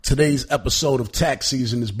Today's episode of Tax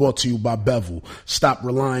Season is brought to you by Bevel. Stop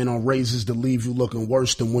relying on razors to leave you looking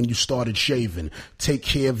worse than when you started shaving. Take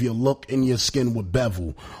care of your look and your skin with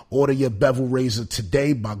Bevel. Order your Bevel razor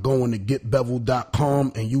today by going to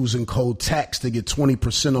getbevel.com and using code TAX to get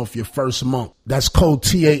 20% off your first month. That's code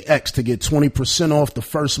TAX to get 20% off the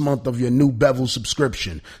first month of your new Bevel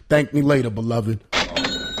subscription. Thank me later, beloved.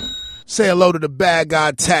 Say hello to the bad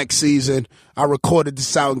guy. Tax Season. I recorded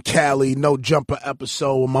this out in Cali, No Jumper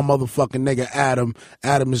episode with my motherfucking nigga Adam.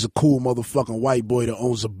 Adam is a cool motherfucking white boy that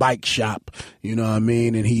owns a bike shop, you know what I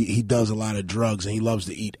mean? And he does a lot of drugs and he loves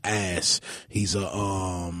to eat ass. He's a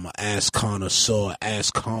ass connoisseur,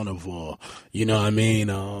 ass carnivore, you know what I mean?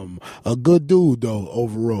 A good dude though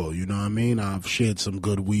overall, you know what I mean? I've shared some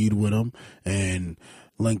good weed with him and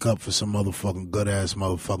link up for some motherfucking good ass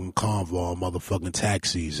motherfucking convo, motherfucking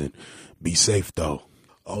tax season. Be safe though.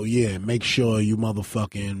 Oh yeah, make sure you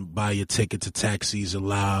motherfucking buy your ticket to Tax Season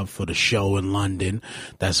Live for the show in London.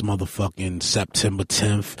 That's motherfucking September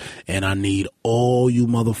 10th. And I need all you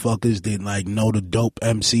motherfuckers that like know the dope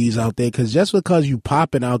MCs out there. Cause just because you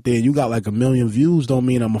popping out there, you got like 1 million views don't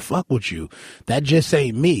mean I'ma fuck with you. That just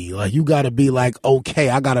ain't me. Like you gotta be like, okay,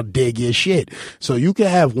 I gotta dig your shit. So you can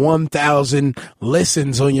have 1,000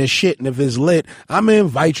 listens on your shit. And if it's lit, I'ma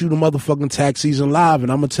invite you to motherfucking Tax Season Live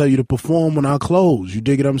and I'ma tell you to perform when I close. You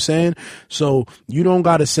dig what I'm saying? So you don't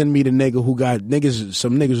gotta send me the nigga who got niggas.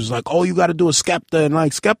 Some niggas was like, oh, you gotta do a Skepta, and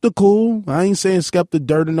like Skepta cool. I ain't saying Skepta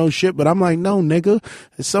dirt or no shit, but I'm like, no, nigga.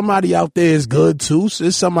 Somebody out there is good too. So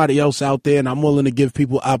there's somebody else out there, and I'm willing to give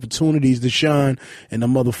people opportunities to shine and to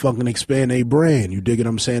motherfucking expand their brand. You dig what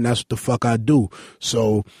I'm saying? That's what the fuck I do.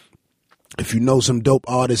 So if you know some dope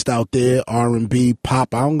artists out there, R&B,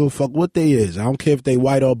 pop, I don't give a fuck what they is. I don't care if they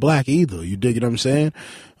white or black either. You dig what I'm saying?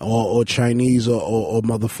 Or Chinese or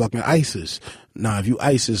motherfucking ISIS. Nah, if you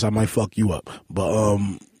ISIS, I might fuck you up. But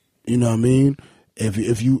you know what I mean?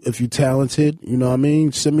 If you talented, you know what I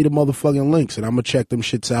mean? Send me the motherfucking links and I'm gonna check them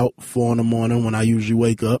shits out 4 in the morning when I usually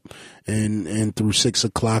wake up, and through 6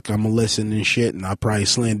 o'clock I'm gonna listen and shit, and I probably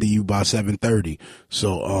slander you by 7:30.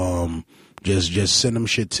 So Just send them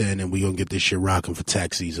shit 10 and we gonna get this shit rocking for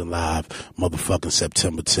Tax Season Live, motherfucking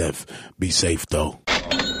September 10th. Be safe though.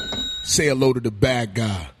 Say hello to the bad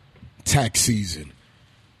guy. Tax Season.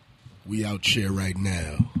 We out here right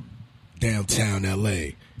now, downtown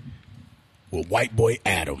LA, with white boy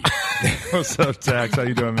Adam. What's up, Tax? How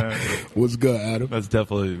you doing, man? What's good, Adam? That's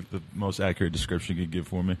definitely the most accurate description you could give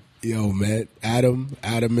for me. Yo, man, Adam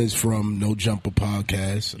is from No Jumper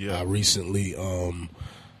Podcast. Yeah.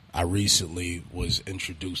 I recently was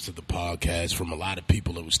introduced to the podcast from a lot of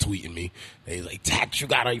people that was tweeting me. They was like, Tax, you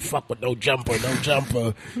gotta fuck with No Jumper. You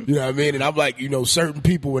know what I mean? And I'm like, you know, certain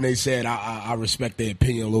people, when they said I respect their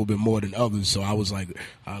opinion a little bit more than others, so I was like,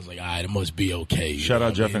 all right, it must be okay. Shout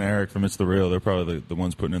out Jeff and Eric from It's The Real. They're probably the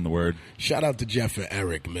ones putting in the word. Shout out to Jeff and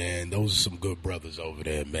Eric, man. Those are some good brothers over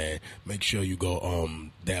there, man. Make sure you go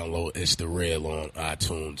download It's The Real on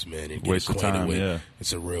iTunes, man, and get Waste of acquainted time, with. yeah.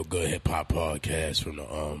 It's a real good hip hop podcast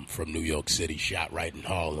from New York City, shot right in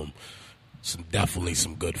Harlem. Definitely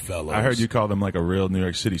some good fellows. I heard you call them like a real New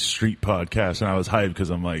York City street podcast, and I was hyped because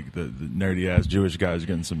I'm like the nerdy ass Jewish guys are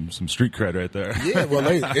getting some street cred right there. Yeah, well,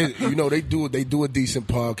 they do a decent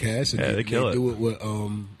podcast, and yeah, they kill it. Do it with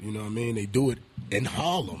you know what I mean? They do it in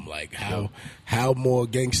Harlem. Like how more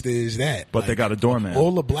gangster is that? But like, they got a doorman.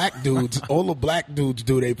 All the black dudes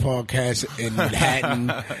do their podcast in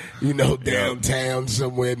Manhattan, you know, downtown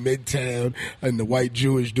somewhere, midtown, and the white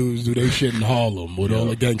Jewish dudes do their shit in Harlem with all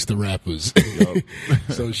the gangster rappers.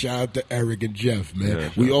 So shout out to Eric and Jeff, man. Yeah,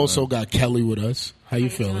 we also got Kelly with us. How you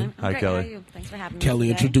feeling? Hi, Great. Kelly. How are you? Thanks for having me. Kelly,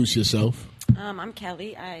 today. introduce yourself. I'm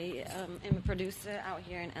Kelly. I am a producer out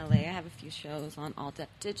here in LA. I have a few shows on All Def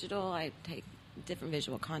Digital. I take different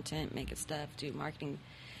visual content, make it stuff, do marketing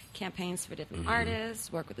campaigns for different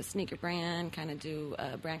artists, work with a sneaker brand, kind of do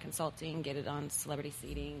brand consulting, get it on celebrity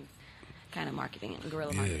seating, kind of marketing and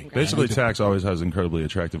guerrilla marketing. Basically, Tax always has incredibly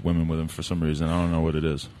attractive women with him for some reason. I don't know what it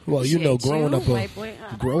is. Well, you know, growing up,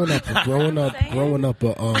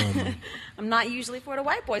 I'm not usually for the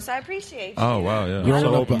white boy, so I appreciate you. Oh wow, yeah. growing So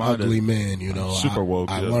up an open-minded. ugly man, you know, Super woke,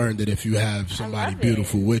 I yeah. learned that if you have somebody love it.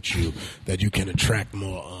 beautiful with you, that you can attract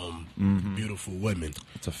more beautiful women.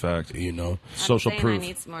 It's a fact. You know, Social I'm saying proof. I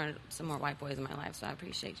need some more white boys in my life, so I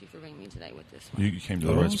appreciate you for bringing me today with this one. You came to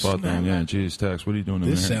the right spot, snap. then. Yeah, geez, Tax, what are you doing in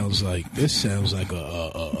this there? sounds like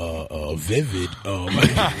a vivid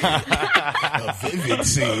a vivid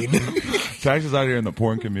scene. Tax is out here in the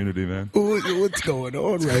porn community, man. What's going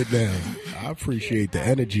on right now? I appreciate the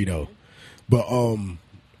energy though, but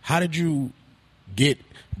how did you get.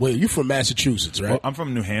 Well, you from Massachusetts, right? Well, I'm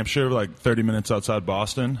from New Hampshire, like 30 minutes outside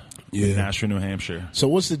Boston. Yeah. In Nashua, New Hampshire. So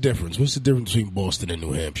what's the difference? What's the difference between Boston and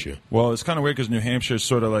New Hampshire? Well, it's kind of weird because New Hampshire is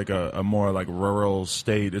sort of like a more like rural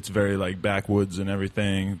state. It's very like backwoods and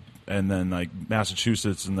everything. And then like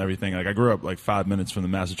Massachusetts and everything. Like I grew up like 5 minutes from the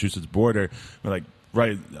Massachusetts border, like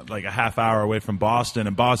right like a half hour away from Boston.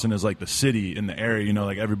 And Boston is like the city in the area. You know,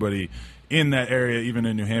 like everybody in that area, even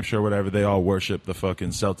in New Hampshire or whatever, they all worship the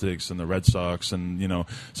fucking Celtics and the Red Sox. And, you know,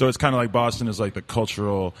 so it's kind of like Boston is like the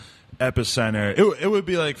cultural epicenter. It would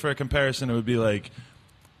be like, for a comparison, it would be like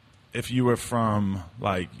if you were from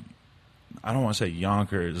like, I don't want to say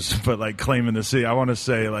Yonkers, but like claiming the city. I want to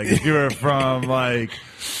say like if you were from like,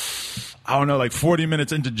 I don't know, like 40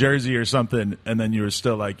 minutes into Jersey or something, and then you were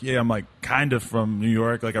still like, yeah, I'm like kind of from New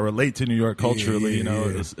York. Like I relate to New York culturally, you know.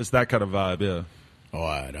 Yeah. It's that kind of vibe, yeah. All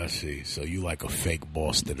right, I see. So you like a fake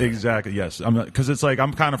Boston. Exactly, yes. Because it's like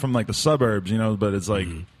I'm kind of from like the suburbs, you know, but it's like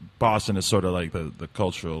Boston is sort of like the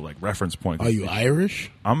cultural like reference point. Are you Irish?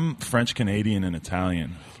 I'm French, Canadian, and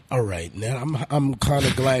Italian. All right. Now, I'm kind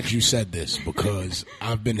of glad you said this because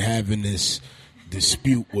I've been having this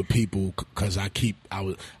dispute with people because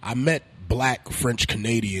I met black French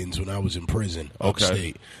Canadians when I was in prison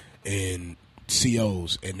upstate and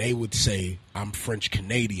COs, and they would say, I'm French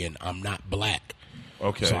Canadian, I'm not black.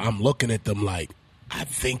 Okay. So I'm looking at them like, I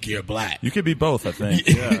think you're black. You could be both, I think.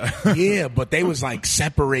 Yeah. Yeah, but they was like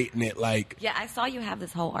separating it like. Yeah, I saw you have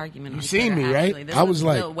this whole argument. You seen me, actually. right? This I was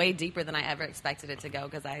like way deeper than I ever expected it to go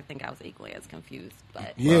because I think I was equally as confused.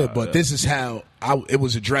 But yeah, but this is how it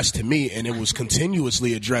was addressed to me, and it was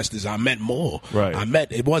continuously addressed as I met more. Right.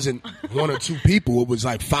 It wasn't one or two people. It was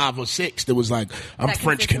like 5 or 6. That was like, I'm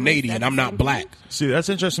French Canadian. I'm not black. See, that's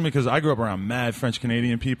interesting because I grew up around mad French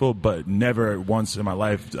Canadian people, but never once in my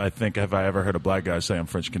life, I think, have I ever heard a black guy say I'm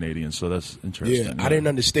French Canadian. So that's interesting. Yeah, I didn't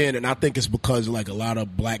understand, and I think it's because like a lot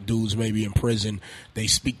of black dudes maybe in prison, they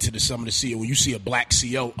speak to some of the CO. When you see a black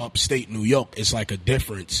CO upstate New York, it's like a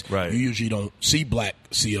difference. Right. You usually don't see black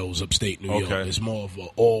COs upstate New York. It's more of an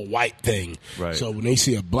all-white thing. Right. So when they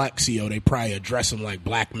see a black CO, they probably address him like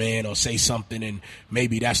black man or say something, and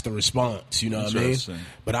maybe that's the response. You know what I mean?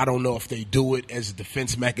 But I don't know if they do it as a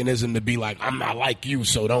defense mechanism to be like, I'm not like you,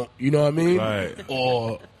 so don't. You know what I mean? Right.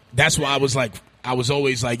 Or that's why I was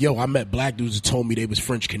always like, yo, I met black dudes that told me they was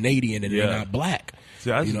French Canadian and they're not black. See,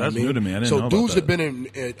 that's, you know that's new to me. I didn't so know about dudes that. that been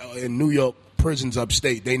in New York prisons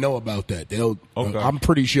upstate, they know about that. I'm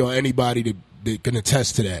pretty sure anybody that can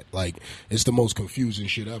attest to that. Like, it's the most confusing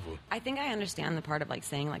shit ever. I think I understand the part of like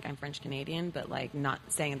saying like I'm French Canadian, but like not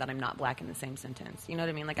saying that I'm not black in the same sentence. You know what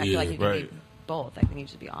I mean? Like I feel like you can be both. I think you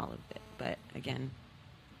should be all of it. But again,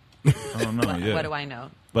 I don't know. What do I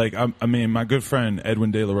know? Like, I mean, my good friend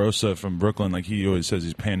Edwin De La Rosa from Brooklyn, like, he always says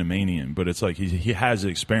he's Panamanian, but it's like he has the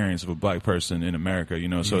experience of a black person in America, you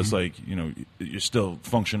know? So it's like, you know, you're still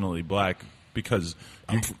functionally black because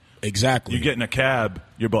exactly. You get in a cab,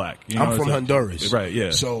 you're black. You know? I'm from Honduras. Right,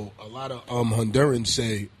 yeah. So a lot of Hondurans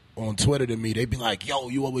say on Twitter to me, they be like, yo,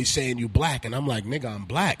 you always saying you black. And I'm like, nigga, I'm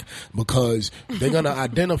black because they're going to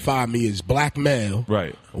identify me as black male.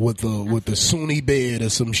 Right. With the Sunni beard or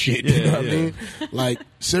some shit. You know what I mean? Like,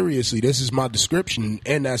 seriously, this is my description,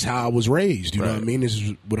 and that's how I was raised. You know what I mean? This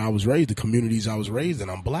is what I was raised, the communities I was raised in.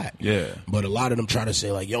 I'm black. Yeah. But a lot of them try to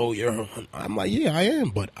say, like, yo, I'm like, yeah, I am,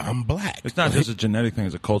 but I'm black. It's not just a genetic thing,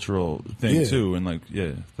 it's a cultural thing, too. And, like,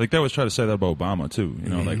 like, they always try to say that about Obama, too. You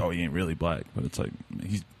know, like, oh, he ain't really black. But it's like,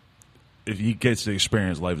 if he gets to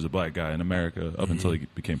experience life as a black guy in America up until he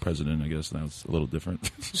became president, I guess now it's a little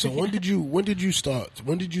different. So when did you start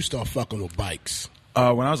fucking with bikes?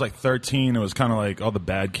 When I was like 13, it was kind of like all the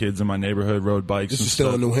bad kids in my neighborhood rode bikes. This is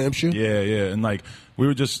still in New Hampshire? Yeah. And like, we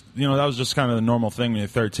were just, you know, that was just kind of the normal thing when you're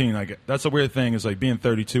 13. Like, that's a weird thing is like being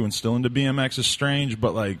 32 and still into BMX is strange.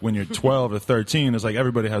 But like when you're 12 or 13, it's like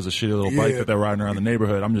everybody has a shitty little bike that they're riding around the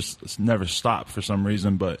neighborhood. It's never stopped for some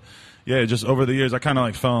reason. But yeah, just over the years, I kind of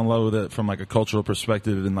like fell in love with it from like a cultural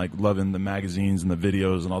perspective and like loving the magazines and the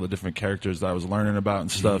videos and all the different characters that I was learning about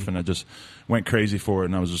and stuff. And I just went crazy for it,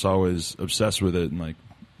 and I was just always obsessed with it and like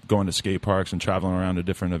going to skate parks and traveling around to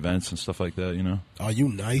different events and stuff like that, you know? Are you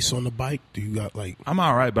nice on the bike? Do you got like... I'm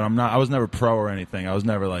all right, but I'm not. I was never pro or anything. I was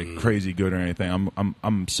never like crazy good or anything.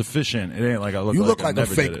 I'm sufficient. It ain't like I look. You like look like a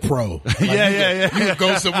fake pro. Like yeah. You could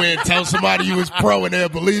go somewhere and tell somebody you was pro and they'll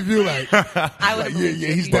believe you. Like, I would.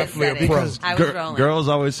 He's definitely a pro. I was rolling. Girls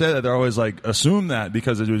always say that. They're always like assume that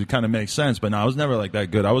because it would kind of make sense. But no, I was never like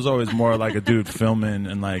that good. I was always more like a dude filming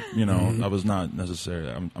and like, you know, I was not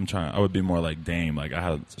necessarily. I'm trying. I would be more like Dame. Like I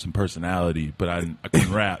had some personality, but I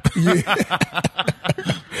couldn't rap.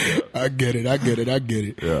 I get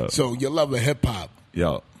it. Yeah. So you love a hip hop.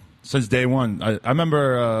 Yo. Since day one, I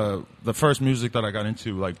remember the first music that I got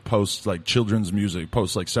into, like post like children's music,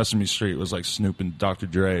 post like Sesame Street, was like Snoop and Dr.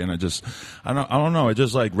 Dre, and I don't know, it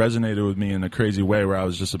just like resonated with me in a crazy way where I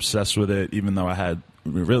was just obsessed with it, even though I had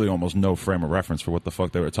really almost no frame of reference for what the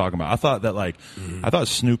fuck they were talking about. I thought that I thought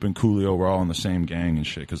Snoop and Coolio were all in the same gang and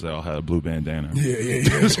shit because they all had a blue bandana.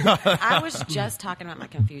 Yeah. I was just talking about my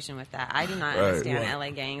confusion with that. I do not understand LA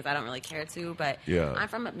gangs. I don't really care to, but I'm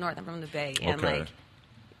from up north. I'm from the Bay, and like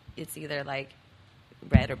it's either like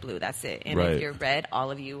red or blue. That's it. And if you're red, all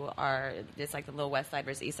of you are just like the little West Side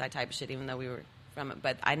versus East Side type of shit. Even though we were from it,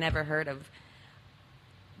 but I never heard of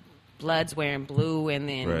Bloods wearing blue and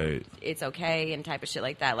then it's okay and type of shit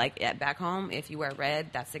like that. Like back home, if you wear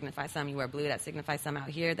red, that signifies something. You wear blue, that signifies something. Out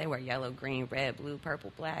here, they wear yellow, green, red, blue,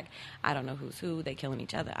 purple, black. I don't know who's who. They killing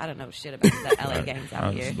each other. I don't know shit about the LA gangs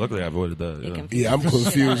out here. Luckily, I avoided that. Yeah, I'm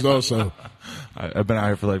confused also. I've been out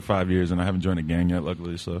here for like 5 years and I haven't joined a gang yet.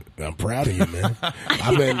 Luckily, so I'm proud of you, man.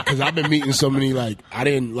 I've been meeting so many I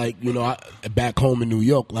didn't back home in New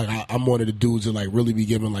York. Like I'm one of the dudes that like really be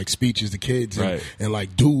giving like speeches to kids and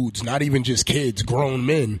like dudes. Not even just kids, grown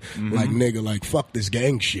men, like nigga, like fuck this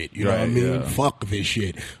gang shit. You know what I mean? Yeah. Fuck this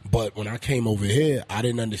shit. But when I came over here, I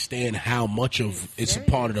didn't understand how much of it's a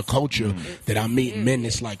part of the culture that I meet men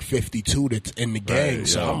that's like 52 that's in the gang.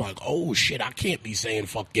 So I'm like, oh shit, I can't be saying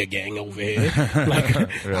fuck your gang over here.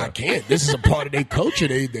 I can't. This is a part of their culture.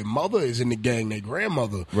 Their mother is in the gang, their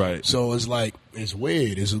grandmother. Right. So it's like, it's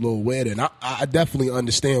weird. It's a little weird. And I definitely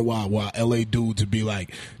understand why LA dudes would be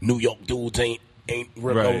like, New York dudes ain't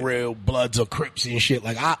real Bloods or Crips and shit.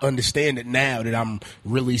 Like I understand it now that I'm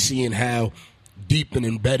really seeing how deep and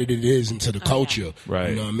embedded it is into the culture. Right.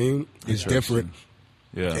 You know what I mean? It's different.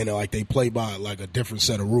 Yeah. And like they play by like a different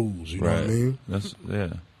set of rules. You know what I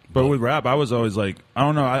mean? But with rap, I was always like, I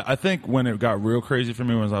don't know. I think when it got real crazy for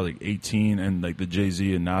me was I was like 18 and like the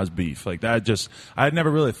Jay-Z and Nas beef. Like that I had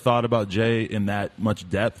never really thought about Jay in that much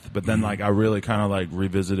depth. But then like I really kind of like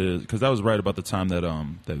revisited it because that was right about the time that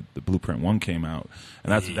the Blueprint 1 came out.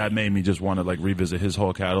 And that made me just want to like revisit his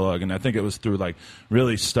whole catalog. And I think it was through like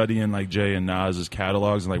really studying like Jay and Nas's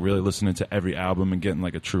catalogs and like really listening to every album and getting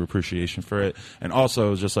like a true appreciation for it. And also it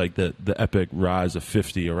was just like the epic rise of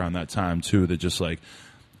 50 around that time too that just like,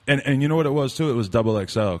 And you know what it was, too? It was Double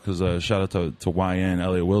XL, because shout out to YN,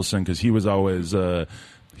 Elliot Wilson, because he was always,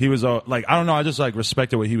 like, I don't know, I just, like,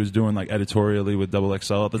 respected what he was doing, like, editorially with Double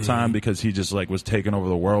XL at the time, because he just, like, was taking over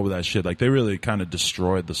the world with that shit. Like, they really kind of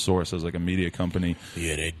destroyed The Source as, like, a media company.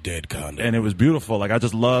 Yeah, they did, kind of. And it was beautiful. Like, I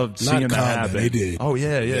just loved seeing that happen. They did. Oh,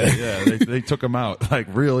 yeah. They took him out. Like,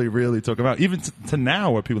 really, really took him out. Even to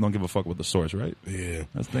now, where people don't give a fuck with The Source, right? Yeah.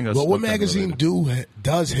 Well, what magazine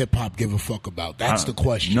does hip-hop give a fuck about? That's the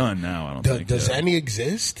question. None now, I don't think. Does any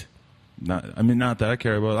exist? Not that I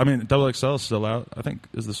care about. I mean, Double XL is still out. I think,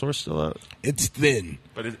 is The Source still out? It's thin.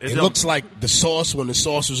 But it looks like The Source, when The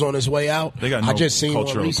Source was on his way out. I just seen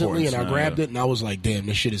one recently and I grabbed it and I was like, damn,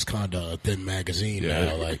 this shit is kind of a thin magazine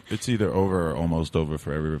now. Like, it's either over or almost over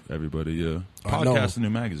for everybody, yeah. Podcast, a new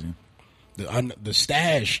magazine. The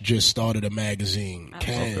Stash just started a magazine.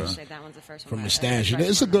 Kaz, that one's the first one from the Stash.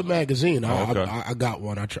 It's a good magazine. I got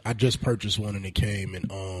one. I just purchased one and it came,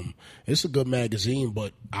 and it's a good magazine.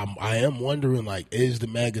 But I am wondering, like, is the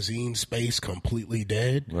magazine space completely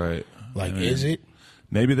dead? Right. Like, is it?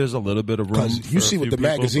 Maybe there's a little bit of room. Because you see what the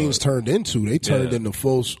magazines turned into. They turned into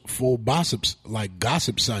full gossips, like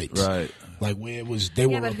gossip sites. Right. Like where it was, they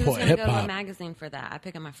were reporting hip hop. Go to a magazine for that? I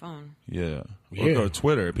pick up my phone. Yeah. Or go to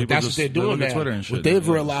Twitter. People that's what they're doing now. Twitter and shit. What they've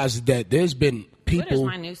realized is that there's been people. Twitter's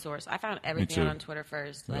my news source. I found everything on Twitter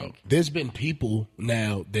first. Like, there's been people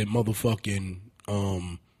now that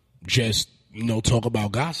motherfucking just talk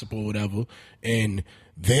about gossip or whatever, and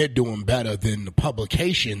they're doing better than the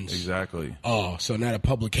publications. Exactly. So now the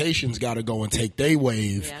publications got to go and take their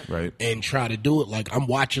wave right, and try to do it. Like, I'm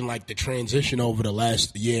watching, like, the transition over the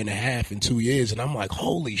last year and a half and 2 years, and I'm like,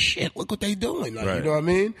 holy shit, look what they doing. Like, you know what I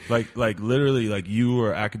mean? Like literally, like, you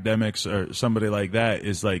or academics or somebody like that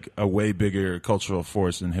is, like, a way bigger cultural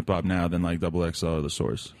force in hip-hop now than, like, Double XL or The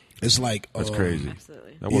Source. It's like that's crazy.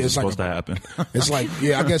 Absolutely. That wasn't supposed to happen. It's like,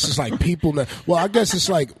 I guess it's like people. Well, I guess it's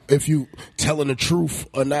like if you telling the truth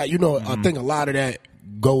or not. I think a lot of that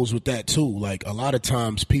goes with that too. Like, a lot of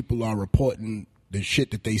times people are reporting the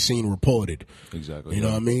shit that they seen reported. Exactly. You know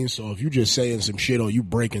what I mean? So if you just saying some shit or you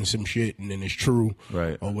breaking some shit and then it's true,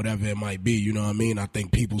 right, or whatever it might be, you know what I mean? I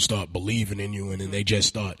think people start believing in you and then they just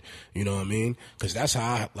start, you know what I mean? Because that's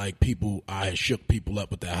how I had shook people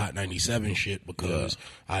up with that Hot 97 shit because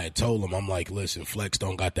I had told them, I'm like, listen, Flex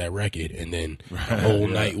don't got that record. And then the whole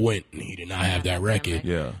night went and he did not have that record.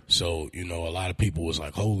 Yeah. So, you know, a lot of people was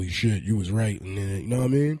like, holy shit, you was right. And then, you know what I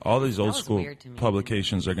mean? All these old school weird to me.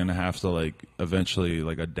 publications are going to have to like eventually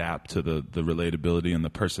like adapt to the relatability and the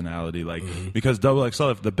personality, like because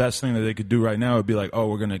XXL, if the best thing that they could do right now would be like, oh,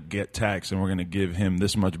 we're going to get Tax and we're going to give him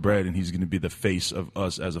this much bread and he's going to be the face of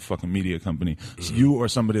us as a fucking media company. So you or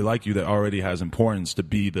somebody like you that already has importance to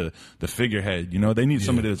be the figurehead, you know, they need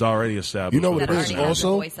somebody that's already established. You know what That it is already has a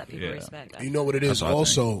also? voice that people respect. You know what it is That's what I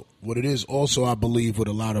also? What it is also, I believe, with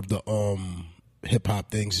a lot of the hip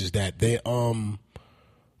hop things is that they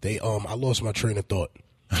I lost my train of thought.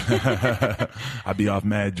 I be off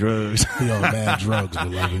mad drugs. Be on mad drugs,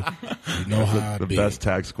 beloved. You know how I The be. best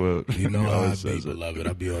Tax quote. You know He how I always be, says it. beloved.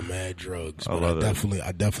 I be on mad drugs. I But love it.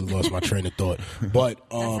 I definitely lost my train of thought. But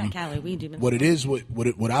That's not Cali weed, even. what it is,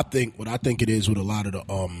 what I think it is with a lot of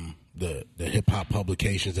the hip hop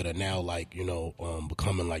publications that are now like, you know,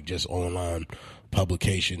 becoming like just online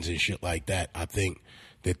publications and shit like that. I think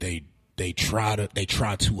that they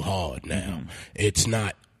try too hard now.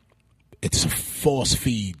 It's a force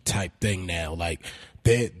feed type thing now. Like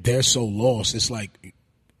they're so lost. It's like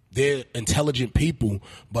they're intelligent people,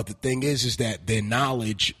 but the thing is that their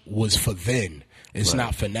knowledge was for then. It's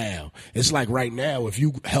not for now. It's like right now, if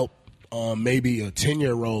you help maybe a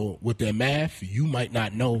 10-year-old with their math, you might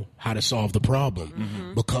not know how to solve the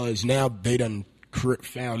problem because now they done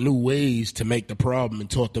found new ways to make the problem and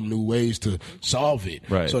taught them new ways to solve it.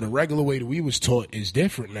 Right. So the regular way that we was taught is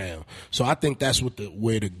different now. So I think that's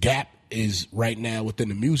where the gap is right now within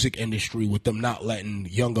the music industry, with them not letting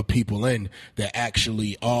younger people in that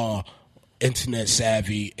actually are internet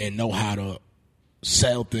savvy and know how to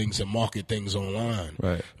sell things and market things online.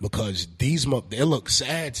 Right. Because they look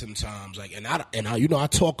sad sometimes. Like, and I you know, I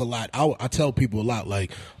talk a lot. I tell people a lot,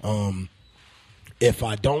 like, if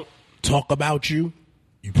I don't talk about you,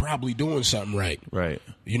 you probably doing something right. Right.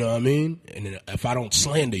 You know what I mean? And then if I don't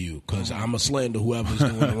slander you, because I'm a slander whoever's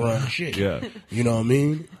doing the wrong shit. Yeah. You know what I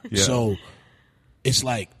mean? Yeah. So it's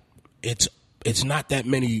like it's not that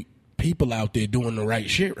many people out there doing the right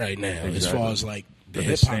shit right now. As Exactly. far as like the But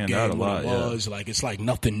they hip hop stand out a game lot, was, like it's like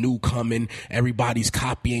nothing new coming. Everybody's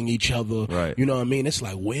copying each other. Right. You know what I mean? It's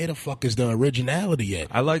like, where the fuck is the originality at?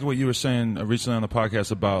 I liked what you were saying recently on the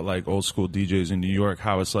podcast about like old school DJs in New York,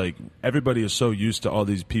 how it's like everybody is so used to all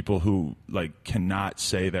these people who like cannot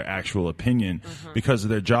say their actual opinion because of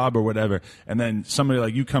their job or whatever. And then somebody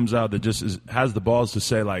like you comes out that just has the balls to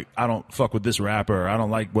say like, I don't fuck with this rapper, or I don't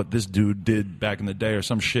like what this dude did back in the day or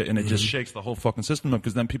some shit. And it just shakes the whole fucking system up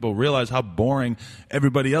because then people realize how boring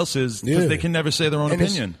everybody else is because they can never say their own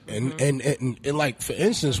opinion. And like, for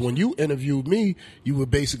instance, when you interviewed me, you were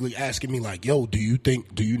basically asking me like, yo, do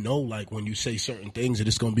you know, like when you say certain things that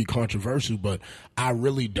it's going to be controversial, but I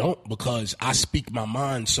really don't, because I speak my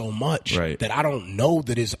mind so much that I don't know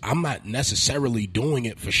that I'm not necessarily doing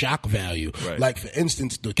it for shock value. Right. Like, for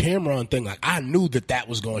instance, the Cameron thing, like I knew that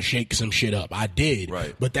was going to shake some shit up. I did.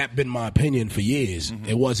 Right. But that been my opinion for years.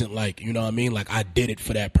 It wasn't like, you know what I mean? Like I did it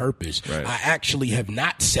for that purpose. Right. I actually have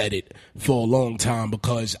not said it for a long time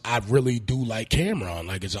because I really do like Cameron,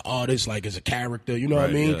 like as an artist, like as a character, you know what I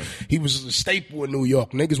Right, mean? yeah. He was a staple in New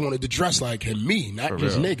York. Niggas wanted to dress like him, me, not For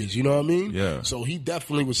just real. niggas, you know what I mean? Yeah. So he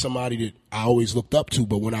definitely was somebody that I always looked up to,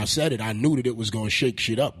 but when I said it, I knew that it was going to shake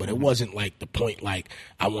shit up, but it wasn't like the point like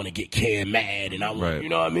I want to get Cam mad and I want, Right. you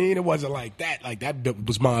know what I mean? It wasn't like that. Like that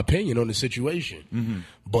was my opinion on the situation.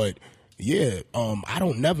 But yeah, I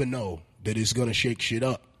don't never know that it's going to shake shit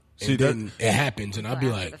up. See, And then it happens, and I'll be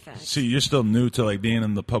After like, the fact. See, you're still new to like being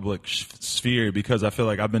in the public sphere because I feel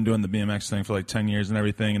like I've been doing the BMX thing for like 10 years and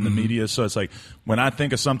everything in the media. So it's like when I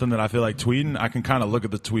think of something that I feel like tweeting, I can kind of look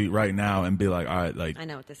at the tweet right now and be like, all right, like I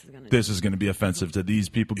know what this is going to do. this is going to be offensive to these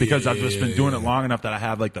people because I've just been doing it long enough that I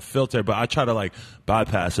have like the filter, but I try to like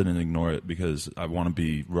bypass it and ignore it because I want to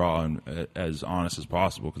be raw and as honest as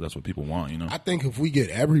possible because that's what people want, you know? I think if we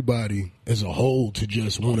get everybody as a whole to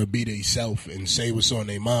just want to be themselves and say what's on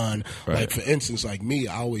their mind, like for instance, like me,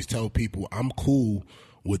 I always tell people I'm cool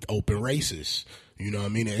with open racists. You know what I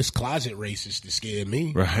mean? It's closet racist to scare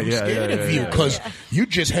me. Right, I'm yeah, scared yeah, of yeah, you yeah. because you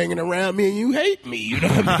just hanging around me and you hate me. You know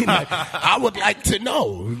what I mean? Like, I would like to know.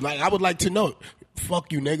 Like, I would like to know.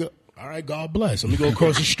 Fuck you, nigga. all right, God bless. Let me go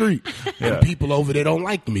across the street. Yeah. And people over there don't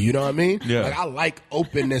like me. You know what I mean? Yeah. Like, I like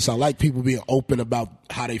openness. I like people being open about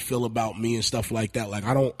how they feel about me and stuff like that. Like,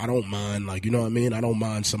 I don't mind. Like, you know what I mean? I don't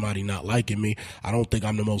mind somebody not liking me. I don't think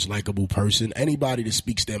I'm the most likable person. Anybody that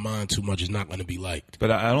speaks their mind too much is not going to be liked.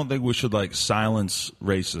 But I don't think we should like silence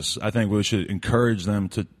racists. I think we should encourage them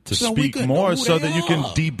to So we speak could more know who so they that you can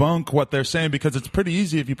are. debunk what they're saying, because it's pretty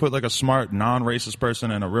easy if you put like a smart non-racist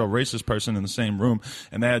person and a real racist person in the same room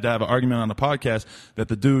and they had to have an argument on the podcast that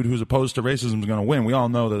the dude who's opposed to racism is going to win. We all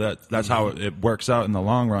know that's how it works out in the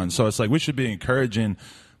long run. So it's like we should be encouraging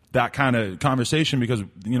that kind of conversation, because,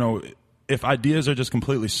 you know, if ideas are just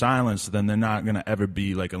completely silenced, then they're not going to ever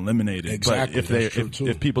be like eliminated. Exactly. But That's true, too.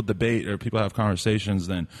 if people debate or people have conversations,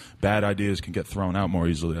 then bad ideas can get thrown out more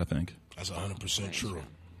easily, I think. That's 100% true.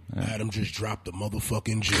 Adam just dropped the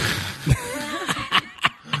motherfucking jewel.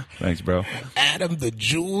 Thanks, bro. Adam the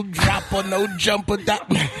jewel dropper, no jumper.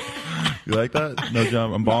 You like that? No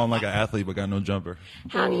jump. I'm balling like an athlete, but got no jumper.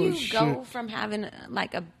 How do you shit. go from having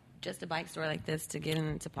like just a bike store like this to getting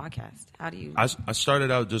into podcast? How do you? I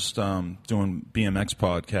started out just doing BMX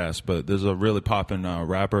podcasts, but there's a really popping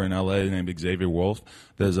rapper in LA named Xavier Wolf.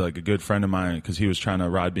 There's like a good friend of mine, because he was trying to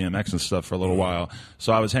ride BMX and stuff for a little while.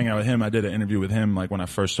 So I was hanging out with him. I did an interview with him like when I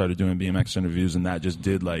first started doing BMX interviews, and that just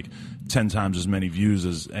did like 10 times as many views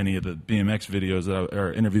as any of the BMX videos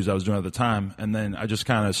or interviews I was doing at the time. And then I just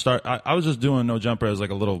kind of I was just doing No Jumper as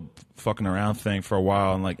like a little fucking around thing for a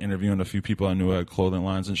while, and like interviewing a few people I knew had clothing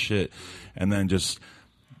lines and shit. And then just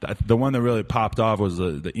the one that really popped off was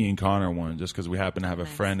the Ian Connor one, just because we happened to have a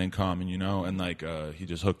friend in common, you know, and like he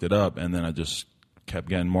just hooked it up, and then I just kept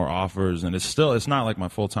getting more offers, and it's not like my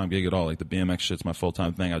full-time gig at all. Like the BMX shit's my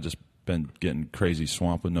full-time thing. I've just been getting crazy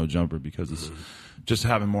swamped with No Jumper because it's just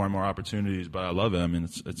having more and more opportunities, but I love it. I mean,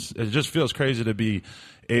 it just feels crazy to be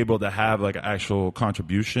able to have like an actual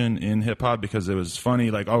contribution in hip hop, because it was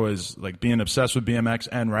funny, like always, like being obsessed with BMX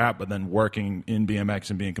and rap, but then working in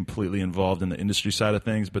BMX and being completely involved in the industry side of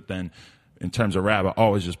things. But then in terms of rap, I've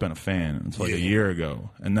always just been a fan until like a year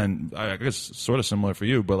ago. And then I guess sort of similar for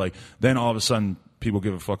you, but like then all of a sudden people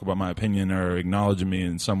give a fuck about my opinion or acknowledging me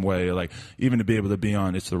in some way. Like even to be able to be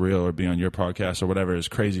on It's The Real or be on your podcast or whatever is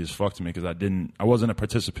crazy as fuck to me, because I wasn't a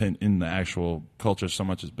participant in the actual culture so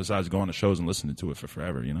much as besides going to shows and listening to it for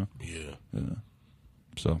forever, you know? Yeah.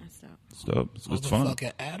 So it's dope. It's fun.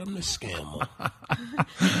 Motherfucking Adam the scammer.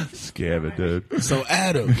 Scam it, dude. So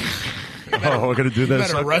Adam, Oh, we're gonna do you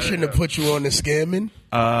this. better Russian to put you on the scamming.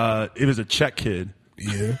 It was a Czech kid.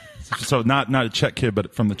 Yeah. So not a Czech kid,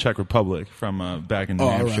 but from the Czech Republic, from back in New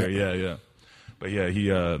Hampshire. right. Yeah. But yeah, he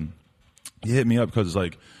hit me up because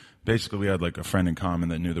like basically we had like a friend in common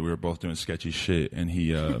that knew that we were both doing sketchy shit, and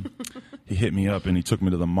he hit me up and he took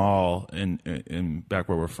me to the mall in back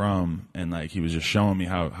where we're from, and like he was just showing me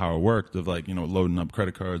how it worked, of like, you know, loading up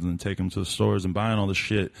credit cards and then taking them to the stores and buying all this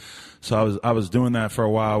shit. So I was doing that for a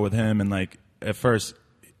while with him, and like at first,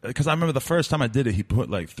 because I remember the first time I did it, he put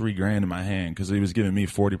like $3,000 in my hand because he was giving me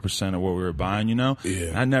 40% of what we were buying, you know? Yeah.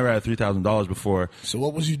 And I never had $3,000 before. So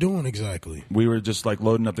what was you doing exactly? We were just like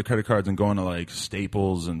loading up the credit cards and going to like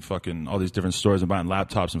Staples and fucking all these different stores and buying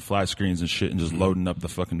laptops and flat screens and shit and just loading up the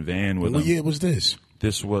fucking van with What them. year was this?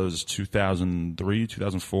 This was 2003,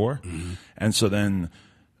 2004. And so then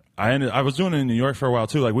I was doing it in New York for a while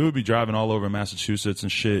too. Like we would be driving all over Massachusetts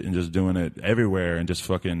and shit and just doing it everywhere and just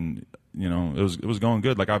fucking, you know, it was going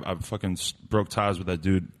good. Like I fucking broke ties with that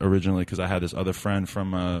dude originally because I had this other friend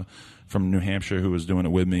from New Hampshire who was doing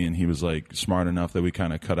it with me, and he was like smart enough that we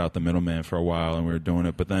kind of cut out the middleman for a while and we were doing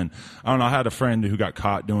it. But then I don't know, I had a friend who got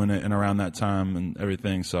caught doing it and around that time and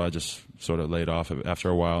everything, so I just sort of laid off after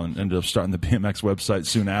a while and ended up starting the BMX website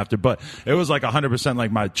soon after. But it was like 100%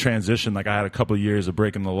 like my transition. Like I had a couple of years of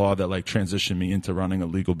breaking the law that like transitioned me into running a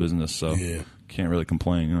legal business, so can't really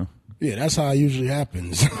complain, you know. Yeah, that's how it usually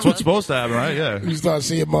happens. That's what's supposed to happen, right? Yeah. You start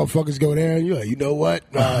seeing motherfuckers go there, and you're like, you know what?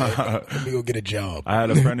 Let me go get a job. I had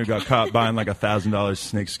a friend who got caught buying like $1,000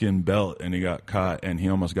 snakeskin belt, and he got caught, and he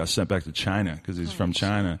almost got sent back to China because he's from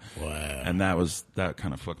China. Wow. And that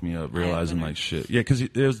kind of fucked me up, realizing like shit. Yeah, because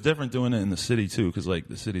it was different doing it in the city too, because like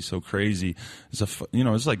the city's so crazy. It's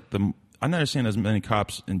it's like I've never seen as many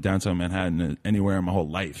cops in downtown Manhattan anywhere in my whole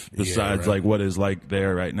life, besides like what is like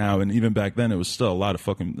there right now. And even back then, it was still a lot of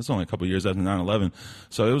fucking. It's only a couple years after 9/11,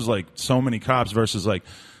 so it was like so many cops versus like.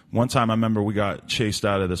 One time I remember we got chased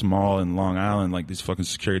out of this mall in Long Island, like these fucking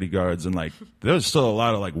security guards, and like there was still a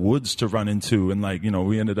lot of like woods to run into, and like, you know,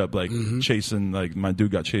 we ended up like chasing, like my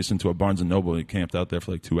dude got chased into a Barnes and Noble. He camped out there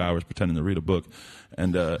for like 2 hours pretending to read a book,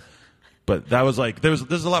 and but that was like there's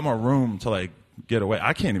a lot more room to like get away.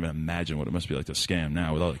 I can't even imagine what it must be like to scam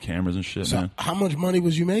now with all the cameras and shit, So man. how much money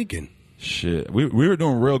was you making? Shit, we were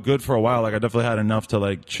doing real good for a while. Like I definitely had enough to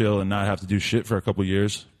like chill and not have to do shit for a couple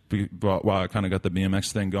years while I kind of got the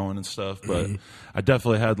BMX thing going and stuff. But I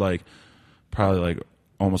definitely had like probably like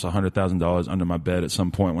almost $100,000 under my bed at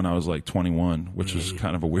some point when I was like 21, which was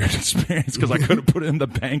kind of a weird experience because I couldn't put it in the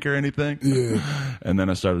bank or anything. Yeah. And then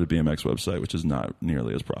I started a BMX website, which is not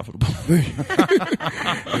nearly as profitable.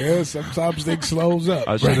 Yeah, sometimes things slows up.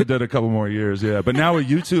 I should have did a couple more years, yeah. But now with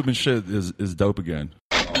YouTube and shit is dope again.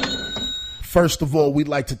 First of all, we'd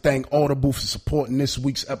like to thank Audible for supporting this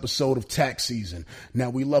week's episode of Tax Season. Now,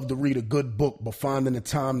 we love to read a good book, but finding the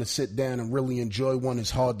time to sit down and really enjoy one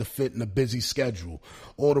is hard to fit in a busy schedule.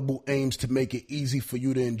 Audible aims to make it easy for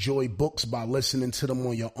you to enjoy books by listening to them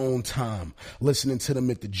on your own time. Listening to them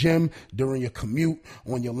at the gym, during your commute,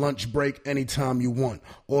 on your lunch break, anytime you want.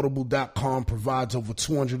 Audible.com provides over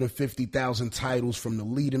 250,000 titles from the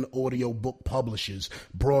leading audiobook publishers,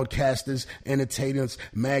 broadcasters, entertainers,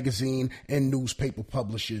 magazine, and newspaper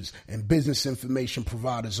publishers, and business information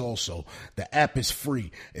providers also. The app is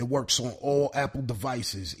free. It works on all Apple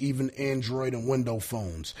devices, even Android and Windows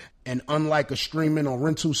phones. And unlike a streaming or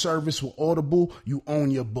rental service with Audible, you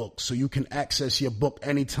own your book, so you can access your book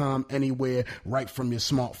anytime, anywhere, right from your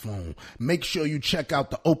smartphone. Make sure you check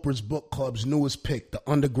out the Oprah's Book Club's newest pick, The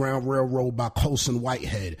Underground Railroad by Colson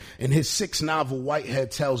Whitehead. In his 6th novel,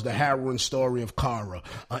 Whitehead tells the harrowing story of Cara,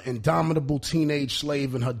 an indomitable teenage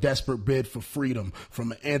slave in her desperate bid for freedom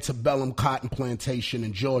from an antebellum cotton plantation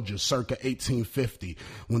in Georgia circa 1850.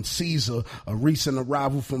 When Caesar, a recent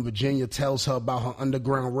arrival from Virginia, tells her about her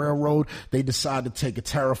Underground Railroad, they decide to take a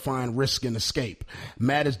terrifying risk and escape.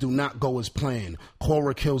 Matters do not go as planned.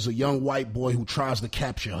 Cora kills a young white boy who tries to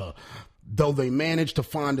capture her. Though they manage to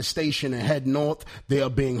find a station and head north, they are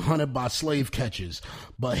being hunted by slave catchers.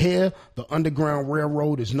 But here, the Underground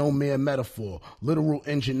Railroad is no mere metaphor. Literal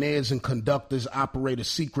engineers and conductors operate a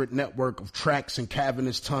secret network of tracks and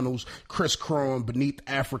cavernous tunnels crisscrossing beneath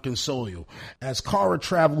African soil. As Cara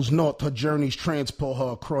travels north, her journeys transport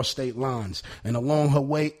her across state lines. And along her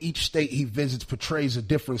way, each state he visits portrays a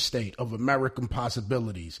different state of American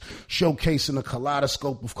possibilities, showcasing a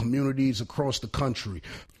kaleidoscope of communities across the country.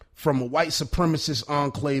 From a white supremacist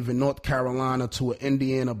enclave in North Carolina to an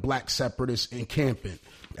Indiana black separatist encampment.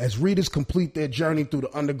 As readers complete their journey through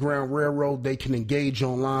the Underground Railroad, they can engage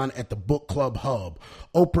online at the Book Club Hub,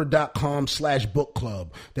 Oprah.com/book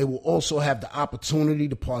club. They will also have the opportunity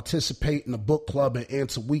to participate in the book club and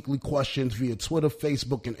answer weekly questions via Twitter,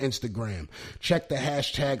 Facebook, and Instagram. Check the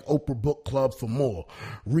hashtag Oprah Book Club for more.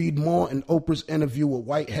 Read more in Oprah's interview with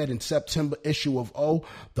Whitehead in September issue of O,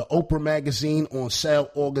 the Oprah magazine, on sale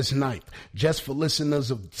August 9th. Just for listeners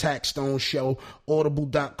of the Tax Stone Show,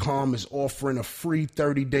 Audible.com is offering a free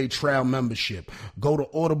 30-day trial membership. Go to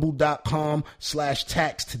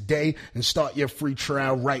audible.com/tax today and start your free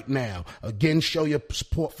trial right now. Again, show your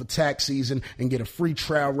support for tax season and get a free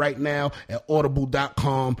trial right now at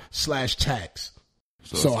audible.com/tax.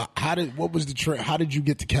 So how did you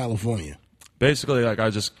get to California? Basically, like I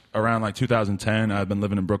just around like 2010, I've been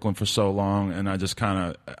living in Brooklyn for so long, and I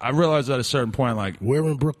realized at a certain point, like, where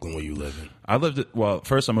in Brooklyn were you living? I lived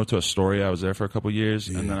first I moved to Astoria. I was there for a couple of years,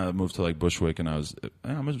 and then I moved to like Bushwick, and I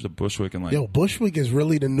moved to Bushwick and like. Yo, Bushwick is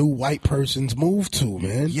really the new white person's move to,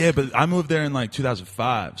 man. Yeah, but I moved there in like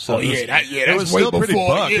 2005. So it was still pretty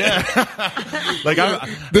buck. Yeah. Like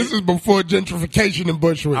this is before gentrification in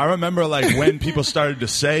Bushwick. I remember like when people started to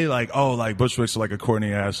say like, oh, like Bushwick's like a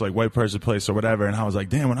corny ass like white person place or whatever, and I was like,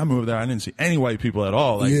 damn, when I moved there, I didn't see any white people at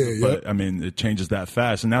all. Like, but I mean, it changes that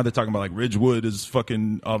fast, and now they're talking about like Ridgewood is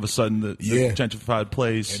fucking all of a sudden the gentrified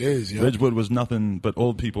place. It is. Yeah. Ridgewood was nothing but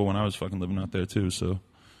old people when I was fucking living out there too. So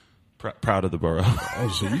proud of the borough.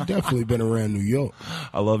 Oh, so you definitely been around New York.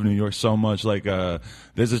 I love New York so much. Like, there's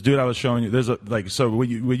this dude I was showing you. There's what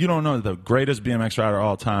you don't know, the greatest BMX rider of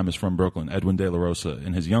all time is from Brooklyn, Edwin De La Rosa,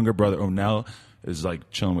 and his younger brother Onel is like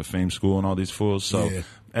chilling with Fame School and all these fools. So. Yeah.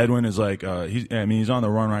 Edwin is like he's on the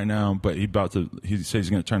run right now, but he says he's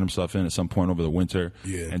going to turn himself in at some point over the winter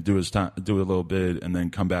and do his time, do a little bit, and then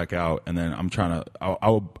come back out. And then I'm trying to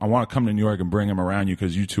I want to come to New York and bring him around you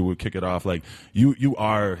because you two would kick it off. Like you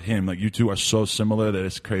are him. Like you two are so similar that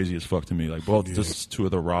it's crazy as fuck to me. Like both just two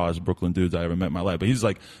of the rawest Brooklyn dudes I ever met in my life. But he's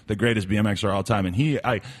like the greatest BMXer of all time, and he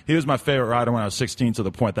was my favorite rider when I was 16 to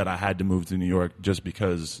the point that I had to move to New York just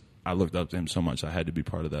because I looked up to him so much. I had to be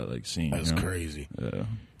part of that like scene. That's crazy.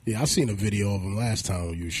 Yeah, I seen a video of him last time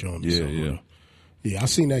when you were showing me. Yeah, I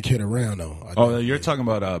seen that kid around though. You're talking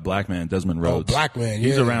about Black Man, Desmond Rhodes. Oh, Black Man,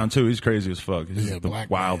 he's around too. He's crazy as fuck. He's the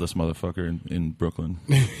wildest motherfucker in Brooklyn.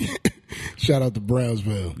 Shout out to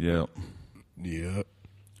Brownsville. Yeah. Yeah.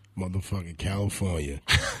 Motherfucking California.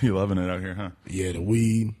 You loving it out here, huh? Yeah, the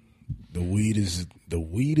weed is the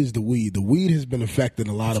weed. The weed has been affecting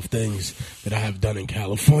a lot of things that I have done in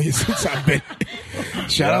California since I've been.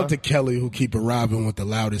 Shout out to Kelly, who keep arriving with the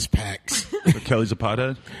loudest packs. But Kelly's a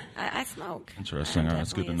pothead? I smoke. Interesting. All right,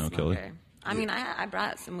 it's good to know, Kelly. I mean, I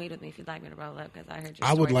brought some weed with me if you'd like me to roll up, because I heard your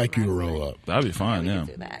I would story like from you to last roll night. up. That'd be fine, Yeah, yeah. we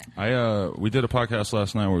can do that. We did a podcast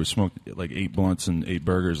last night where we smoked like 8 blunts and 8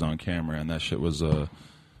 burgers on camera, and that shit was it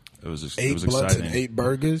was 8 blunts exciting. and 8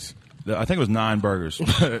 burgers. I think it was 9 burgers.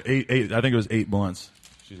 eight. I think it was 8 blunts.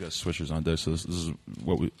 She's got swishers on deck, so this is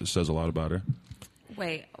what it says a lot about her.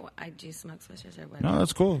 Wait, do you smoke swishers or what? No,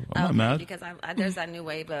 that's cool. I'm not mad. Because there's that new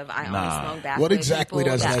wave of I Nah. only smoke back. What exactly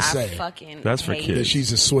does that say? Fucking That's for hate. kids. That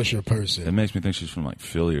she's a Swisher It person. makes me think she's from like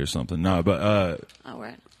Philly or something. No, but Oh,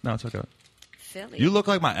 what? no, it's okay. Philly. You look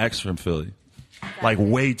like my ex from Philly, like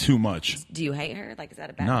way too much. Do you hate her? Like, is that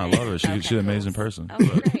a bad No, I thing? love her. She's an amazing person.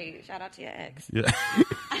 Oh, great. Shout out to your ex. Yeah.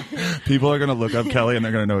 People are gonna look up Kelly and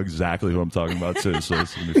they're gonna know exactly who I'm talking about too. So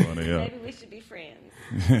it's gonna be funny. Yeah, Maybe we should be friends.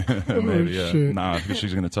 maybe. Yeah, shit. nah, because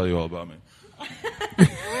she's gonna tell you all about me.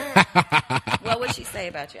 What would she say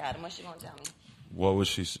about you, Adam? What's she gonna tell me? What was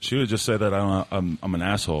she? She would just say that I'm an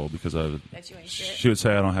asshole because That you ain't shit? She would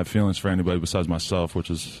say I don't have feelings for anybody besides myself, which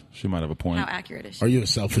is she might have a point. How accurate is she? Are you a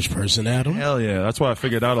selfish person, Adam? Hell yeah, that's what I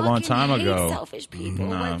figured out a long Fucking time hate ago. Selfish people.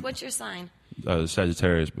 Nah. What's your sign?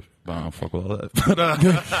 Sagittarius, but I don't fuck with all that.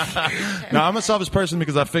 But, no, I'm a selfish person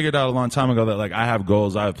because I figured out a long time ago that like I have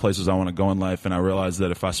goals, I have places I want to go in life, and I realized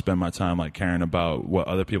that if I spend my time like caring about what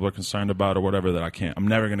other people are concerned about or whatever, that I'm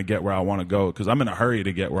never going to get where I want to go because I'm in a hurry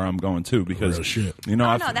to get where I'm going too. Because Real shit. you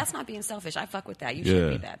know, No, that's not being selfish. I fuck with that. You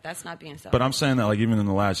should be that. That's not being selfish. But I'm saying that like even in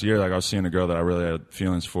the last year, like I was seeing a girl that I really had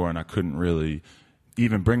feelings for, and I couldn't really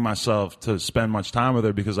even bring myself to spend much time with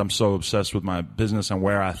her because I'm so obsessed with my business and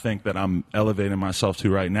where I think that I'm elevating myself to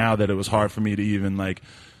right now that it was hard for me to even like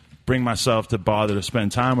bring myself to bother to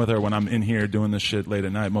spend time with her when I'm in here doing this shit late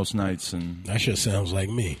at night most nights. And That shit sounds like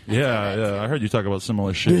me. yeah, I heard you talk about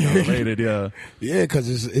similar shit related. Yeah, Yeah,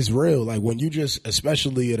 because it's real. Like when you just,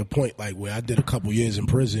 especially at a point like where I did a couple years in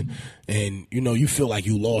prison, and you know you feel like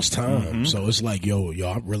you lost time. Mm-hmm. So it's like, yo,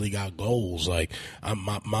 I really got goals. Like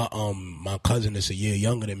my cousin that's a year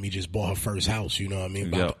younger than me just bought her first house. You know what I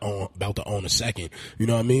mean? About to own a second. You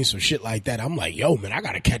know what I mean? So shit like that. I'm like, yo, man, I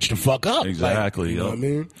gotta catch the fuck up. Exactly. Like, you know what I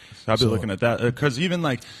mean? I'll be looking at that because even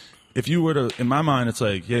like if you were to, in my mind, it's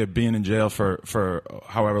like, yeah, being in jail for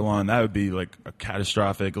however long, that would be like a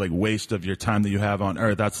catastrophic like waste of your time that you have on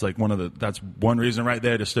earth. That's like that's one reason right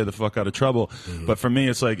there to stay the fuck out of trouble. Mm-hmm. But for me,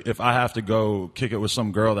 it's like if I have to go kick it with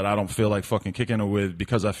some girl that I don't feel like fucking kicking it with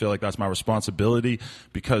because I feel like that's my responsibility,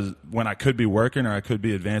 because when I could be working or I could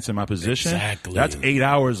be advancing my position, exactly. That's 8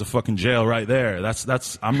 hours of fucking jail right there.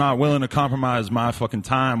 That's I'm not willing to compromise my fucking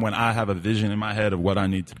time when I have a vision in my head of what I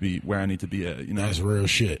need to be, where I need to be at. You know, That's real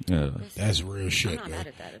shit. Yeah. That's real shit, I'm not man. mad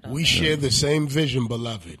at that at all. We share the same vision,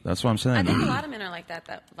 beloved. That's what I'm saying. I think a lot of men are like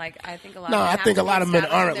that. I think a lot. No, of men I have think to a lot of men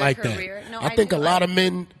establish aren't their like career. that. No, I think do. a lot of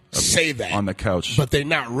men say that on the couch, but they're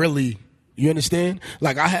not really. You understand?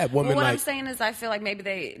 Like I had women Well, what like I'm saying is, I feel like maybe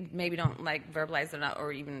they don't like verbalize it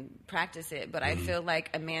or even practice it. But I feel like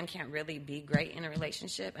a man can't really be great in a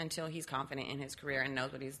relationship until he's confident in his career and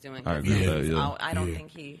knows what he's doing. I agree with that, yeah. I don't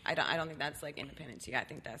think I don't think that's like independent to you. I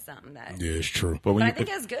think that's something that. yeah, it's true. But I think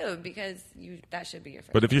that's good because that should be your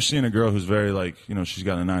first. But if you're seeing a girl who's very like, you know, she's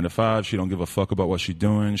got a 9 to 5, she don't give a fuck about what she's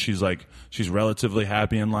doing. She's relatively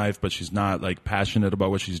happy in life, but she's not like passionate about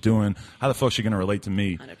what she's doing. How the fuck is she gonna relate to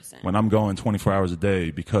me 100%. when I'm going 24 hours a day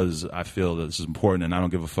because I feel that this is important and I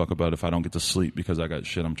don't give a fuck about if I don't get to sleep because I got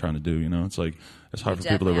shit I'm trying to do. You know, it's like it's hard for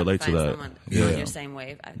people to relate to that. Yeah, on your same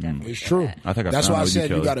wave. I definitely It's feel true. that. I think That's found why I out said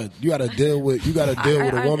you you gotta deal with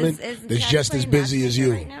a woman that's just as busy as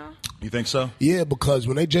you. Right now? You think so? Yeah, because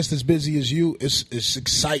when they just as busy as you, it's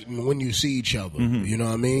exciting when you see each other. Mm-hmm. You know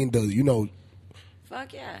what I mean?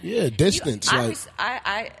 Fuck yeah. Yeah, distance,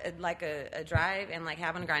 I like a drive and like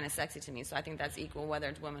having a grind is sexy to me. So I think that's equal whether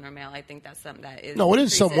it's woman or male. I think that's something that is. No, it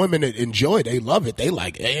is some increases- women that enjoy it. They love it. They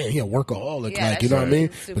like, hey, he a workaholic. Yeah, like, you know what I that's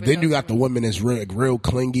mean? super But then you dope got for the me. women that's real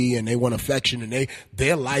clingy and they want affection and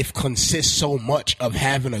their life consists so much of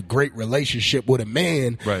having a great relationship with a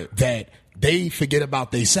man Right. that they forget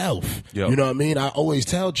about theyself. Yep. You know what I mean? I always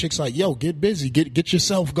tell chicks like, yo, get busy, get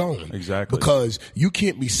yourself going. Exactly. Because you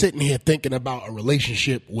can't be sitting here thinking about a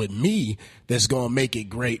relationship with me that's going to make it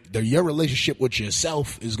great. Your relationship with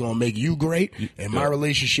yourself is going to make you great, and my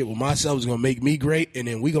relationship with myself is going to make me great, and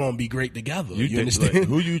then we're going to be great together. You understand? Like,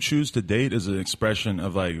 who you choose to date is an expression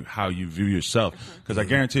of like how you view yourself. Because I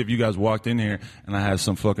guarantee if you guys walked in here and I had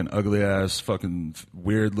some fucking ugly ass, fucking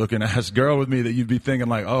weird looking ass girl with me, that you'd be thinking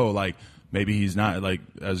like, oh, like maybe he's not like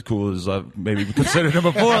as cool as I've maybe considered him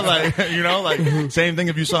before. Like, you know, like same thing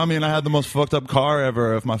if you saw me and I had the most fucked up car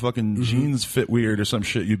ever. If my fucking jeans fit weird or some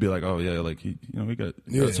shit, you'd be like, oh yeah, like we got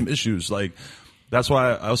some issues. Like that's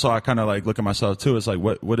why I kind of like look at myself too. It's like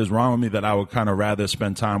what is wrong with me that I would kind of rather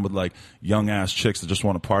spend time with like young ass chicks that just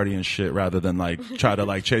want to party and shit rather than like try to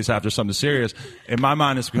like chase after something serious. In my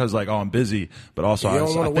mind, it's because like, oh, I'm busy, but also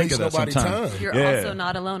I think of that sometimes. You're also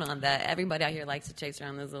not alone on that. Everybody out here likes to chase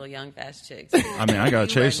around those little young fast chicks. I mean, I gotta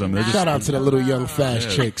chase them. Shout out to the little young fast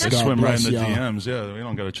chicks. They God swim right bless in the y'all. DMs. Yeah, we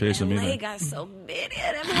don't gotta chase them either. They got so many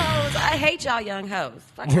of them hoes. I hate y'all young hoes.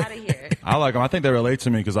 Fuck out of here. I like them. I think they relate to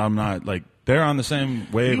me because I'm not like they're on the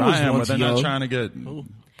same wave I am, but they're not trying to get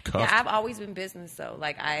cuffed. Yeah, I've always been business though.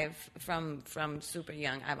 Like I've from super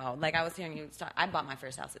young. I was hearing you talk. I bought my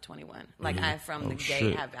first house at 21. Like I've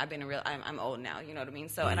been a real. I'm old now. You know what I mean.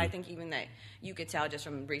 So and I think even that you could tell just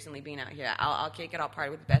from recently being out here. I'll kick it. I'll party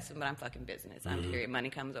with the best of them, but I'm fucking business. I'm period. Money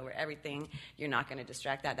comes over everything. You're not going to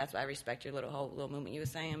distract that. That's why I respect your little movement you were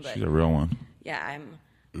saying. But she's a real one. Yeah,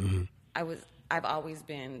 I've always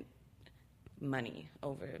been money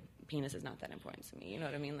over. Penis is not that important to me. You know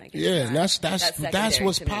what I mean? Like, yeah, and that's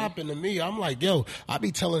what's popping to me. I'm like, yo, I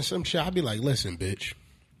be telling some shit. I be like, listen, bitch,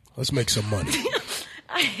 let's make some money.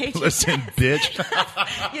 I hate you. Listen,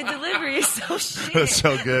 bitch. Your delivery is so shit. That's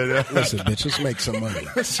so good. Listen, bitch, let's make some money.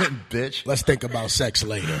 Listen, bitch. Let's think about sex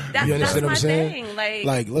later. You understand what I'm saying? Thing.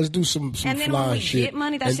 Like, let's do some and then fly when we shit. Get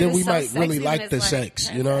money, that and shit then we is so might sexy really like the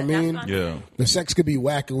sex. You know what I mean? Yeah. The sex could be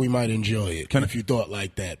whack and we might enjoy it if you thought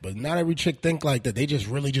like that. But not every chick think like that. They just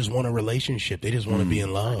really just want a relationship. They just want to be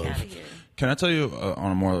in love. Can I tell you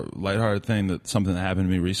on a more lighthearted thing that something that happened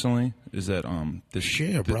to me recently is that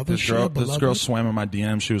this girl swam in my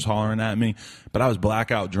DM. She was hollering at me, but I was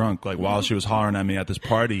blackout drunk like while she was hollering at me at this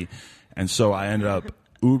party, and so I ended up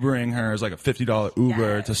Ubering her as like a $50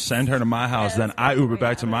 Uber to send her to my house. Then I Uber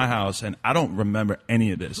back to my house, and I don't remember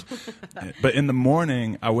any of this. But in the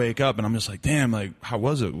morning, I wake up and I'm just like, damn, like how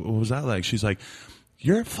was it? What was that like? She's like,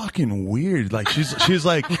 you're fucking weird. Like she's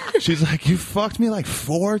like, you fucked me like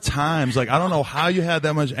 4 times. Like I don't know how you had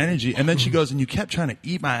that much energy. And then she goes, and you kept trying to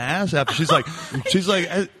eat my ass after. She's like,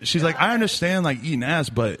 I understand like eating ass,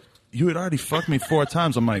 but you had already fucked me 4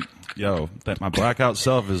 times. I'm like, yo, that my blackout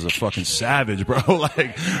self is a fucking savage, bro.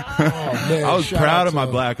 Like, man, I was proud of my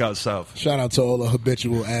blackout self. Shout out to all the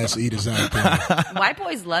habitual ass eaters out there. White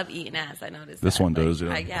boys love eating ass. I noticed. This one does,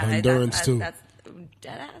 yeah. Endurance too.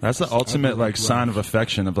 That's the ultimate like sign of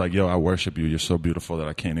affection of like, yo, I worship you. You're so beautiful that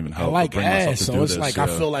I can't even help. I like but bring ass, myself to so do it's this. like I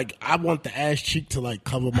feel like I want the ass cheek to like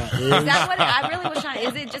cover my ears. Is that what I really was trying?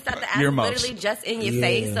 Is it just that the ass is literally just in your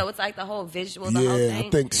face, so it's like the whole visual, the whole thing? I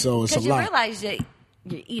think so. It's a lot. Because you realize that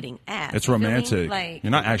you're eating ass. It's romantic. Like, you're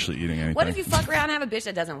not actually eating anything. What if you fuck around and have a bitch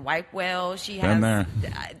that doesn't wipe well? She has. Been there.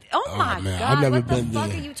 Oh my man, God! I've never What the been fuck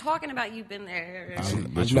there. are you talking about? You've been there.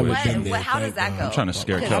 I've never been there. How does that go? I'm trying to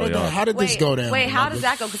scare Kelly off. How did this go down? Wait, how does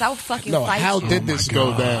that go? Because I would fucking No, fight how you. did this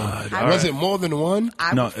go down? Was it more than one?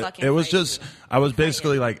 No, it was just I was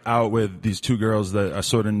basically like out with these 2 girls that I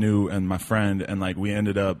sort of knew and my friend, and like we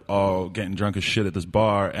ended up all getting drunk as shit at this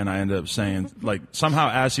bar, and I ended up saying like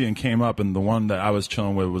somehow Asian came up, and the one that I was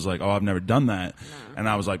chilling with was like, oh, I've never done that. And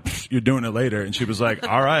I was like, you're doing it later. And she was like,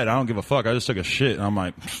 all right, I don't give a fuck. I just took a shit. And I'm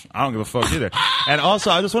like, I don't give a fuck either. And also,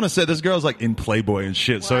 I just want to say this girl's like in Playboy and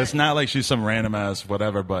shit. So it's not like she's some random ass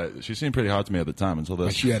whatever, but she seemed pretty hot to me at the time until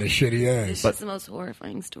this. She had a shitty ass. It's just the most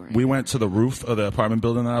horrifying story. We went to the roof of the apartment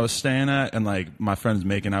building that I was staying at, and like my friend's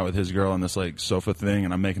making out with his girl on this like sofa thing,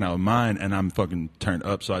 and I'm making out with mine, and I'm fucking turned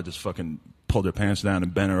up, so I just fucking pulled her pants down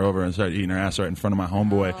and bent her over and started eating her ass right in front of my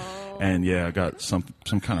homeboy. And yeah, I got some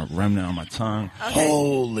kind of remnant on my tongue. Okay.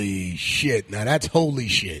 Holy shit. Now that's holy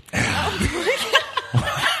shit.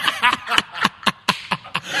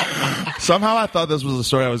 Somehow I thought this was a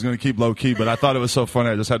story I was going to keep low key, but I thought it was so funny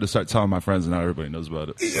I just had to start telling my friends, and now everybody knows about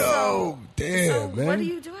it. Yo, damn, man. What do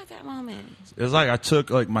you do at that moment? It's like I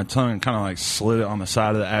took like my tongue and kind of like slid it on the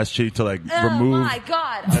side of the ass cheek to like remove. Oh my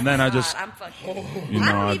God. And then I just, I'm fucking. you know,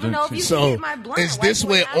 I don't even know if you so hit my blunt. is this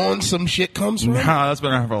where on some shit comes from? Nah, that's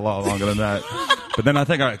been around for a lot longer than that. But then I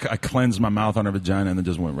think I cleansed my mouth on her vagina and then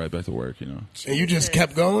just went right back to work, you know. And you just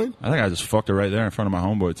kept going? I think I just fucked her right there in front of my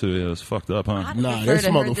homeboy, too. Yeah, it was fucked up, huh? Nah, this this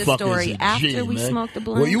motherfucker story is a after G, we man. smoked the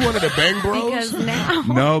blunt. Were you one of the bang bros? Because now,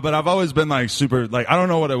 No, but I've always been like super, like, I don't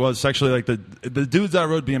know what it was sexually. Like the dudes that I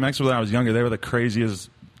rode BMX with when I was younger, they were the craziest.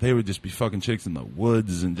 They would just be fucking chicks in the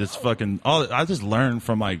woods and just fucking all. I just learned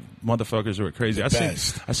from like motherfuckers who were crazy. I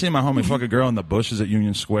seen my homie fuck a girl in the bushes at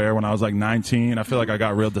Union Square when I was like 19. I feel like I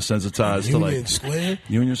got real desensitized to like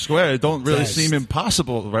Union Square. It don't really seem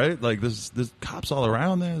impossible, right? Like there's cops all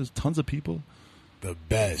around there. There's tons of people. The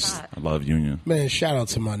best. I love Union. Man, shout out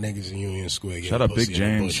to my niggas in Union Square. Shout out Big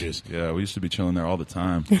James. Yeah, we used to be chilling there all the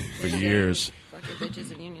time for years.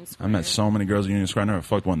 bitches in Union Square. I met so many girls in Union Square. I never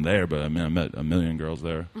fucked one there, but I mean, I met a million girls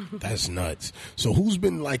there. That's nuts. So who's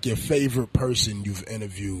been like your favorite person you've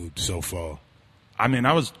interviewed so far? I mean,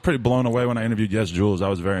 I was pretty blown away when I interviewed Yes Jules. I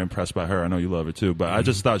was very impressed by her. I know you love her too, but I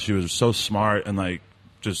just thought she was so smart and like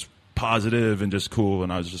just positive and just cool.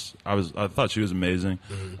 And I thought she was amazing.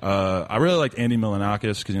 I really liked Andy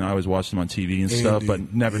Milonakis because I always watched him on TV and stuff,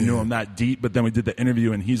 but never knew him that deep. But then we did the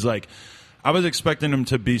interview, and he's like, I was expecting him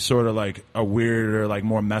to be sort of like a weirder, like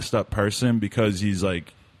more messed up person because he's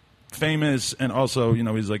like famous and also,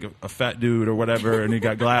 he's like a fat dude or whatever, and he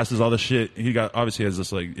got glasses, all the shit. He obviously has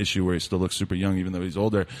this like issue where he still looks super young even though he's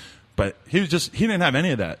older. But he didn't have any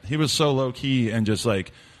of that. He was so low key and just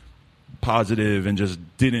like positive and just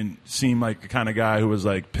didn't seem like the kind of guy who was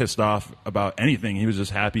like pissed off about anything. He was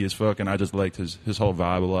just happy as fuck, and I just liked his whole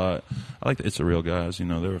vibe a lot. I liked the It's a Real guys. They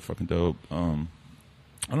were fucking dope. I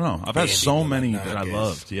don't know. I've had so many that I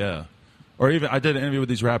loved, yeah. Or even I did an interview with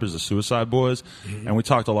these rappers, the Suicide Boys, and we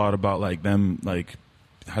talked a lot about like them, like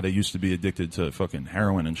how they used to be addicted to fucking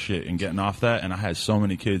heroin and shit and getting off that. And I had so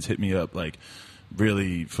many kids hit me up, like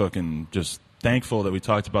really fucking just thankful that we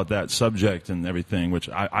talked about that subject and everything, which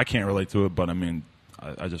I can't relate to it, but I mean,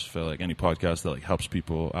 I just feel like any podcast that like helps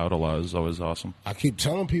people out a lot is always awesome. I keep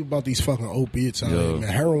telling people about these fucking opiates out here, man.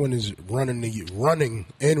 Heroin is running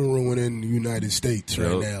and ruining the United States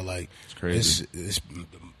right now. Like it's crazy. It's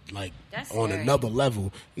like That's on scary. another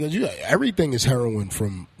level because everything is heroin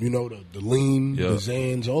from the lean, the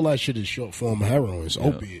Xans, all that shit is short form of heroin. It's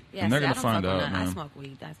opiate. Yeah, And they're see, gonna I don't find fuck with out, that. man. I smoke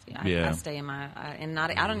weed. I stay in my I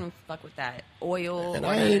don't even fuck with that oil And or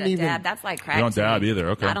I none of ain't that even- dab. That's like crack. You don't to dab me. either,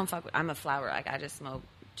 okay. I don't fuck with. I'm a flower. Like I just smoke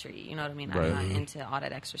tree. You know what I mean? Right. I'm not into all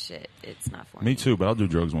that extra shit. It's not for Me too, but I'll do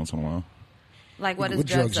drugs once in a while. Like what is What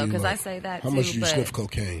drugs drugs though? you Because like? I say that How too. much do you but sniff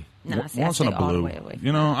cocaine? Nah, see, I Once in stay a all the blue. way away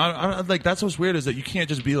from I like that's what's weird is that you can't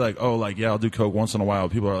just be like, oh, like I'll do coke once in a while.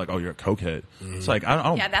 People are like, oh, you're a cokehead. It's like I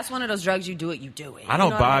don't. Yeah, that's one of those drugs. You do it. You do it. I don't You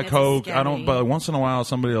know what buy mean? It's coke. scary. I don't. But once in a while,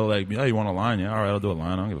 somebody will like, yeah, you want a line? Yeah, all right, I'll do a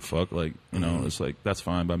line. I don't give a fuck. Like it's like that's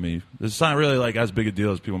fine by me. It's not really like as big a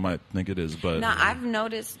deal as people might think it is. But Now I've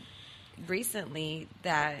noticed recently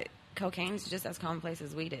that cocaine's just as commonplace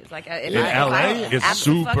as weed is. Like if LA, it's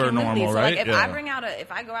super absolutely. normal, So, right? Like if Yeah.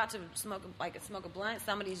 if I go out to smoke a blunt,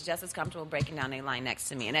 somebody's just as comfortable breaking down their line next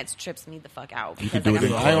to me, and that trips me the fuck out. Because, do it in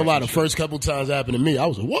I'm- the I ain't gonna lie. The first couple times it happened to me, I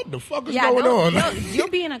was like, "What the fuck is going on?" You'll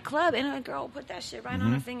be in a club and a girl will put that shit right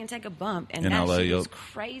on her thing and take a bump, and In that LA, shit is yup.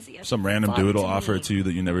 crazy. as some random fuck dude will to offer me. it to you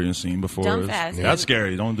that you never even seen before. Dumb fast. That's And-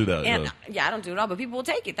 scary. Don't do that. And yeah. I don't do it all, but people will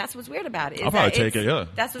take it. That's what's weird about it. is I'll probably that take it, yeah.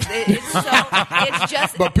 That's what's it's so. It's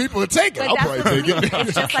just. But people would take it. But I'll that's probably what take it.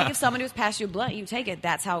 it's just like if somebody was past you blunt, you take it.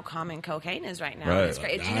 That's how common cocaine is right now. Right. It's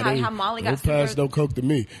crazy. You Nah, know they- how Molly don't got pass super. no coke to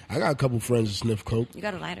me. I got a couple friends that sniff coke. You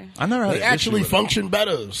got a lighter? I never had They an issue actually with it. function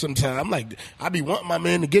better sometimes. I'm like, I be wanting my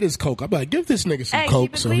man to get his coke. I be like, give this nigga some Hey, coke.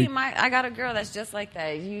 keep it So clean. he, I got a girl that's just like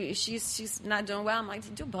that. She's not doing well. I'm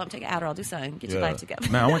like, do a bump, take an Adderall, do something, get your life together.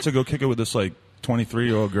 Man, I went to go kick it with this like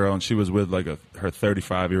 23-year-old girl, and she was with like her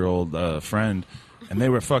 35-year-old friend, and they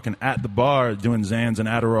were fucking at the bar doing Xans and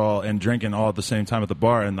Adderall and drinking all at the same time at the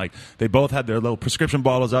bar, and like they both had their little prescription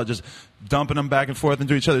bottles out, just dumping them back and forth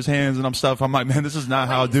into each other's hands and stuff. I'm like, man, this is not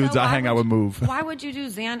how Wait, dudes so I why hang out would move. Why would you do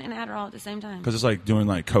Xan and Adderall at the same time? Because it's like doing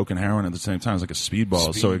like coke and heroin at the same time. It's like a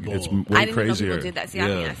speedball, so it's Speedball. way I didn't crazier. know people did that. See, yeah. I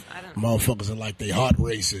mean, I don't. motherfuckers are like they heart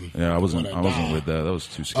racing. Yeah, I wasn't Wanna die. with that. That was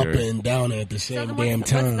too Up scary. and down at the So same then damn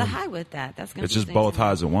what's the time. high with that? That's It's just confusing both to me.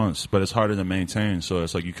 highs at once, but it's harder to maintain. So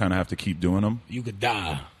it's like you kind of have to keep doing them, You could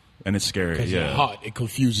die and it's scary. because your Yeah, heart, it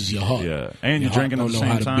confuses your heart. yeah, and Your you're drinking at heart the don't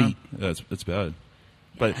know same how to time. beat. Yeah, it's bad.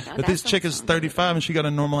 But Yeah, if this that chick is sounds 35 and she got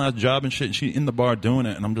a normal ass job and shit, and she in the bar doing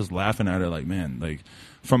it, and I'm just laughing at her like, man, like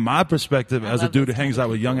from my perspective as a love dude who those hangs out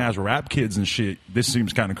with young ass rap kids and shit, this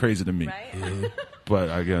seems kind of crazy to me. Right?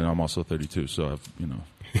 But again, I'm also 32, so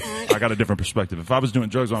I got a different perspective. If I was doing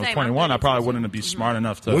drugs when I was Same, I'm 21, I probably 32. wouldn't be smart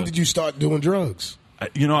enough to. When did you start doing drugs?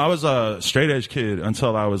 I was a straight edge kid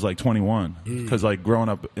until I was like 21. Because like growing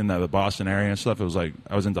up in the Boston area and stuff, it was like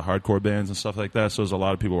I was into hardcore bands and stuff like that. So there's a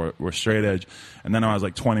lot of people were straight edge. And then when I was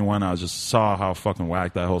like 21, I just saw how fucking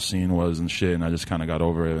whack that whole scene was and shit. And I just kind of got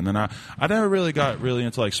over it. And then I never really got really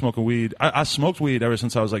into like smoking weed. I smoked weed ever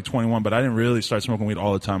since I was like 21, but I didn't really start smoking weed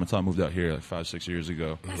all the time until I moved out here like 5-6 years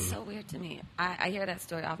ago. That's so weird to me. I hear that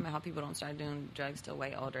story often about how people don't start doing drugs till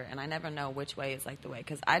way older, and I never know which way is like the way,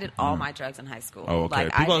 because I did all my drugs in high school. Oh, okay.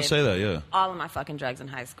 Like, People don't say that, yeah. All of my fucking drugs in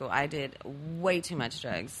high school. I did way too much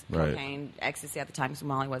drugs. Right. Cocaine, ecstasy at the time, because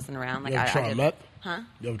Molly wasn't around. Like You ever I try did, meth? Huh?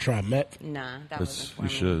 You ever try meth? Nah, that wasn't for You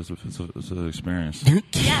me. should. It's an experience.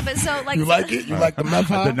 Yeah, but so like You like it? You like the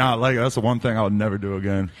meth I high? did not like it. That's the one thing I would never do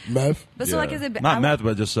again. Meth? But so like, is it not I- meth,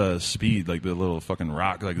 but just speed, like the little fucking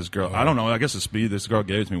rock. Like this girl, I don't know. I guess it's speed. This girl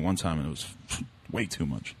gave it to me one time, and it was way too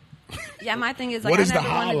much. Yeah, my thing is like What I is the never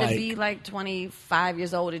high wanted like? to be like 25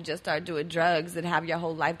 years old and just start doing drugs and have your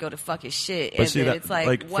whole life go to fucking shit. But And see, then that- it's like,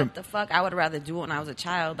 like, what from- the fuck? I would rather do it when I was a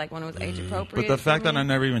child, like when it was age appropriate. But the fact for that I me.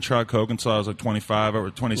 never even tried coke until I was like 25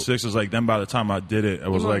 or 26 is like, then by the time I did it, it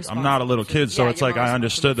was more like, I'm not a little responsible. kid, so Yeah, it's you're like more I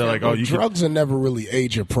understood that, like, responsible. oh, you could. Drugs are never really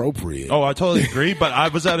age appropriate. Oh, I totally agree, but I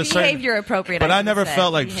was at a certain Behavior appropriate, But I I should never say.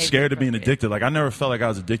 felt like Behavior scared of being appropriate. addicted. Like I never felt like I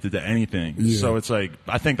was addicted to anything. Yeah. So it's like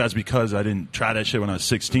I think that's because I didn't try that shit when I was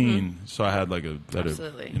 16. So I had like a better,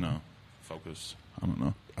 Absolutely. focus. I don't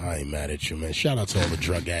know. I ain't mad at you, man. Shout out to all the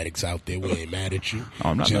drug addicts out there. We ain't mad at you. Oh,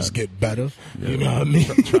 I'm not Just mad. get better. You know what I mean?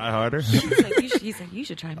 Try harder. He's like, you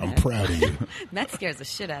should try meth. I'm proud of you. Meth scares the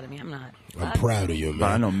shit out of me. I'm not. I'm proud of you, But I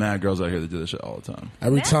man. know mad girls out here that do this shit all the time.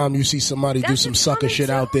 Every That- time you see somebody do that's some just sucker common shit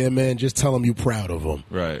too. out there, man, just tell them you proud of them.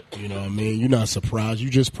 Right. You know what I mean? You're not surprised. You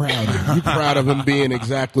just proud of him. You proud of him being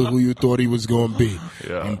exactly who you thought he was going to be.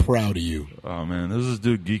 Yeah. I'm proud of you. Oh man, there was this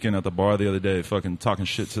dude geeking at the bar the other day, fucking talking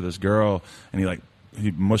shit to this girl, and he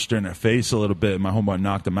mushed her in her face a little bit. And my homeboy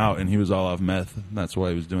knocked him out, and he was all off meth. That's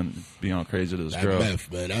why he was being all crazy to this That girl. meth,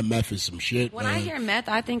 man. That meth is some shit, When man. I hear meth,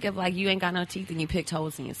 I think of like you ain't got no teeth and you picked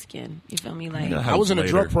holes in your skin. You feel me? Like Yeah. I was in a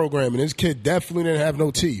Later. drug program, and this kid definitely didn't have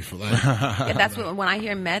no teeth. Like, yeah, that's what. When I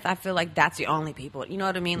hear meth, I feel like that's the only people. You know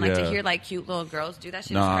what I mean? Like Yeah. to hear like cute little girls do that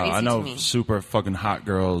shit No, is crazy I know to me. super fucking hot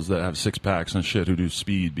girls that have 6-packs and shit who do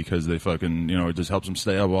speed because they fucking, it just helps them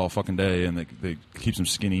stay up all fucking day and they keeps them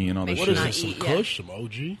skinny and all this Makes what shit. is not this, some eat, yeah. Kush, some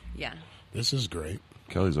OG? Yeah, This is great.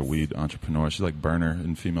 Kelly's a weed entrepreneur. She's like Burner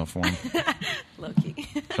in female form. low key.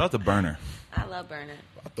 Shout out to Burner. I love Burner.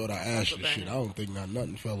 I thought I asked you what shit. I Burner. don't think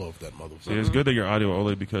nothing fell off that motherfucker. See, it's good that you're audio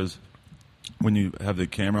only because when you have the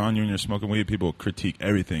camera on you and you're smoking weed, people critique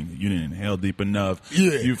everything. You didn't inhale deep enough.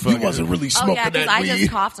 Yeah, you you wasn't really Oh smoking yeah, because that I weed.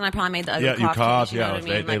 just coughed and I probably made the ugly Yeah, you cough. cough. You know Yeah, what I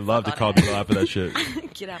mean? they Like, love to fuck call all people out for that shit.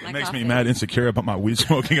 that. Get out my It makes me coughing. mad insecure about my weed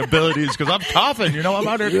smoking abilities because I'm coughing. I'm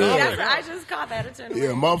out here Yes, coughing. I just cough at it. Turn Yeah,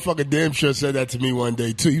 around. motherfucker damn sure said that to me one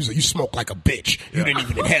day too. He was like, "You smoke like a bitch. You didn't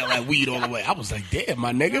even inhale that weed all the way." I was like, "Damn,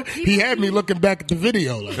 my nigga." He had me looking back at the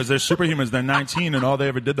video. Like, Because they're superhumans. They're 19, and all they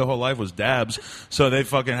ever did their whole life was dabs. So they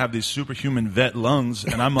fucking have these superhuman vet lungs.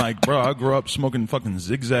 And I'm like, bro, I grew up smoking fucking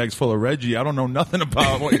zigzags full of Reggie. I don't know nothing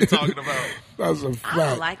about what you're talking about. that was a I fat,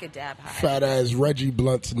 don't like a dab high. fat ass Reggie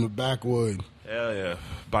blunts in the backwood. Hell yeah.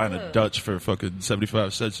 Buying a Dutch for fucking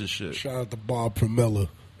 75 cents and shit. Shout out to Bob Pramella.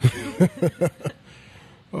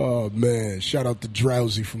 Oh man, shout out to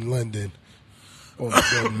Drowsy from London. Oh,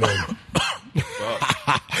 good man.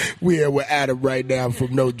 We here with Adam right now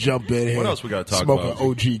from No Jump In here. What else we gotta talk Smoking about?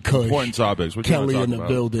 OG Kush. Important topics. What you Kelly wanna in talk the about?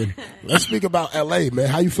 building. Let's speak about LA, man.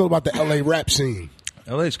 How you feel about the LA rap scene?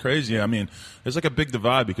 LA's crazy. I mean, there's like a big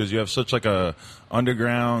divide because you have such like a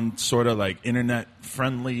underground sort of like internet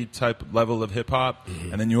friendly type level of hip hop,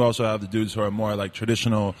 and then you also have the dudes who are more like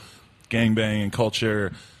traditional gangbang and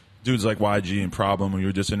culture. Dudes like YG and Problem, who you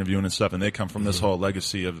were just interviewing and stuff, and they come from this whole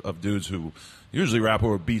legacy of dudes who usually rap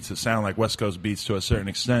over beats that sound like West Coast beats to a certain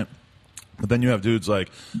extent. But then you have dudes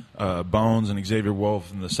like Bones and Xavier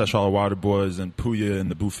Wolf and the Seshala Water Boys and Puya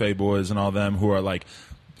and the Buffet Boys and all them who are like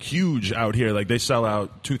huge out here. Like they sell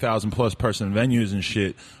out 2,000 plus person venues and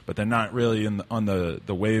shit, but they're not really on the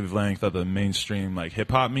wavelength of the mainstream like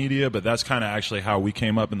hip hop media. But that's kind of actually how we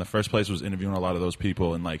came up in the first place, was interviewing a lot of those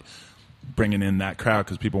people and like bringing in that crowd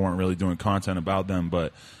because people weren't really doing content about them.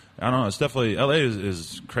 But I don't know. It's definitely LA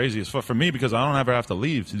is crazy as fuck for me because I don't ever have to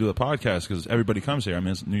leave to do the podcast because everybody comes here. I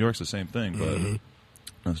mean, New York's the same thing, but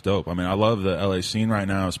that's dope. I mean, I love the LA scene right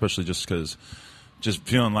now, especially just because just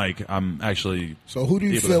feeling like I'm actually. So who do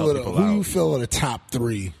you able to feel help are people who out. you feel are the top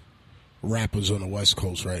three rappers on the West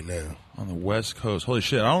Coast right now? On the West Coast, holy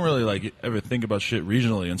shit! I don't really like ever think about shit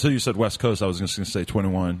regionally. Until you said West Coast, I was just gonna say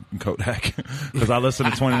 21 and Kodak because I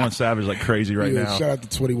listen to 21 Savage like crazy right now. Shout out to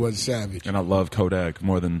 21 Savage. And I love Kodak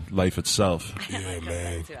more than life itself. Yeah,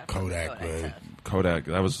 man. Kodak, man. Kodak.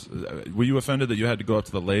 That was. Were you offended that you had to go up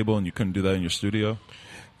to the label and you couldn't do that in your studio?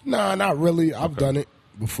 Nah, not really. I've done it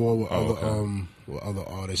before with other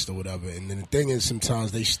artists or whatever. And then the thing is,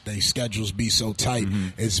 sometimes they schedules be so tight.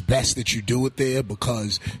 It's best that you do it there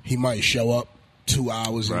because he might show up 2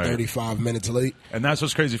 hours and 35 minutes late. And that's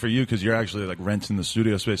what's crazy for you because you're actually like renting the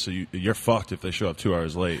studio space, so you're fucked if they show up 2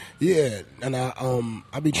 hours late. Yeah, and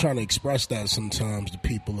I be trying to express that sometimes to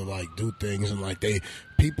people to like do things and like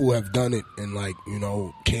people have done it and like, you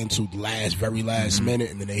know, canceled very last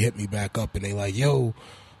minute, and then they hit me back up and they like, yo,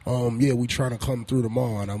 yeah, we trying to come through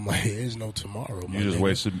tomorrow, and I'm like, there's no tomorrow. You just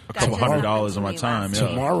wasted a couple $100 of my time. Yeah.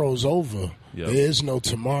 Tomorrow's over. Yep. There is no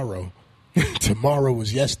tomorrow. Tomorrow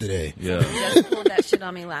was yesterday. Yeah. He just pulled that shit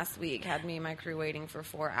on me last week. Had me and my crew waiting for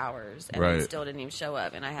 4 hours, and he still didn't even show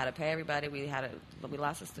up. And I had to pay everybody. We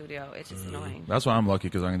lost the studio. It's just annoying. That's why I'm lucky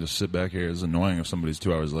because I can just sit back here. It's annoying if somebody's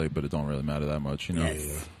 2 hours late, but it don't really matter that much, you know.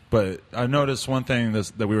 Yes. But I noticed one thing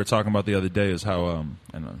that we were talking about the other day is how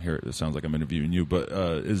and here it sounds like I'm interviewing you, but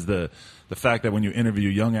is the fact that when you interview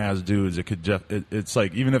young ass dudes, it's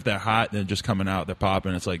like even if they're hot, they're just coming out, they're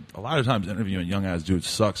popping. It's like a lot of times interviewing young ass dudes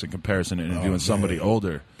sucks in comparison to interviewing somebody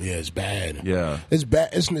older. Yeah, it's bad. Yeah, it's bad.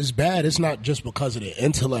 It's bad. It's not just because of their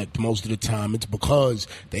intellect most of the time. It's because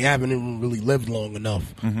they haven't even really lived long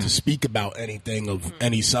enough to speak about anything of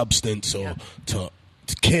any substance or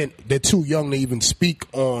they're too young to even speak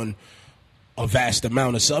on a vast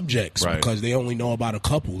amount of subjects because they only know about a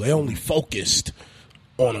couple. They only focused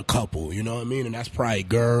on a couple, you know what I mean? And that's probably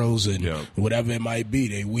girls and whatever it might be.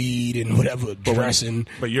 They weed and whatever, dressing.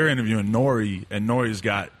 But you're interviewing Nori, and Nori's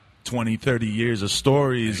got 20, 30 years of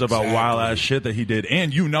stories about wild-ass shit that he did.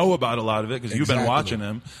 And you know about a lot of it because you've been watching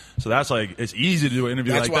him. So that's like, it's easy to do an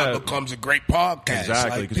interview like that. That's why it becomes a great podcast.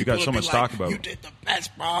 Exactly, because you got so much to talk about. You did the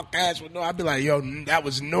best podcast with Nori. I'd be like, yo, that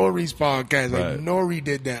was Nori's podcast. Like, Nori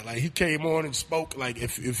did that. Like, he came on and spoke. Like,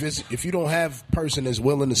 if you don't have a person that's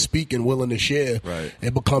willing to speak and willing to share,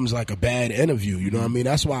 it becomes like a bad interview. You know what I mean?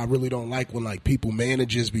 That's why I really don't like when, like,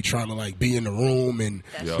 managers be trying to, like, be in the room and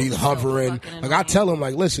be hovering. Like, I tell them,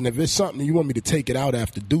 like, listen, if it's something you want me to take it out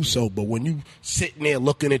after, do so. But when you sitting there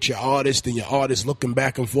looking at your artist and your artist looking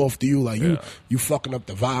back and forth to you, like you fucking up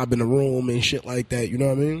the vibe in the room and shit like that. You know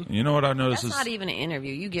what I mean? You know what I noticed? That's not even an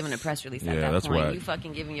interview. You giving a press release at that point. Right. You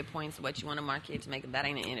fucking giving your points of what you want to market to make it. That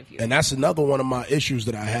ain't an interview. And that's another one of my issues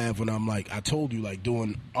that I have when I'm like, I told you, like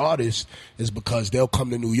doing artists is because they'll come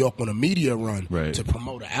to New York on a media run to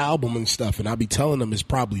promote an album and stuff. And I be telling them it's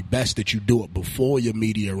probably best that you do it before your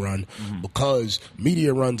media run because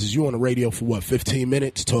media runs is you on the radio for 15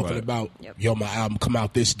 minutes talking about, yo, my album come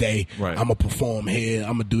out this day. I'm going to perform here.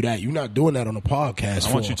 I'm going to do that. You're not doing that on a podcast.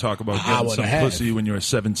 I want you to talk about getting some pussy when you were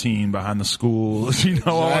 17 behind the school. You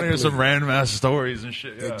know, I want to hear some random ass stories and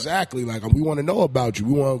shit. Yeah. Exactly. Like, we want to know about you.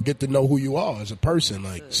 We want to get to know who you are as a person.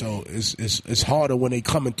 Like, so it's harder when they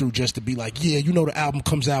coming through just to be like, yeah, you know, the album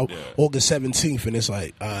comes out August 17th, and it's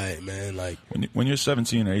like, all right, man. Like, when you're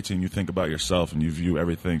 17 or 18, you think about yourself and you view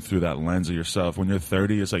everything through that lens of yourself. When you're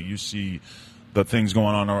 30, it's like you see the things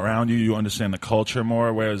going on around you, you understand the culture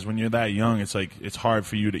more, whereas when you're that young, it's like it's hard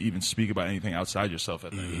for you to even speak about anything outside yourself, I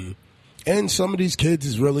think. And some of these kids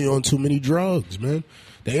is really on too many drugs, man.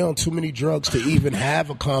 They on too many drugs to even have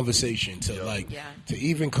a conversation, to to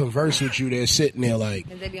even converse with you. They're sitting there like...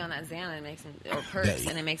 Because they be on that Xanax and it makes them, or perks,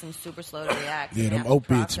 and it makes them super slow to react. Yeah, them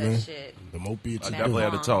opiates, man. Them opiates. I definitely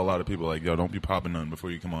had to tell a lot of people, like, yo, don't be popping none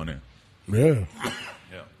before you come on in. Yeah.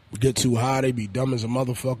 Get too high, they be dumb as a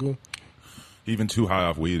motherfucker. Even too high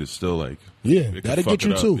off weed is still like... Yeah, that'll get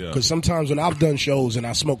you too. Because sometimes when I've done shows and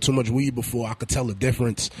I smoked too much weed before, I could tell the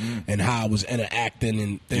difference in how I was interacting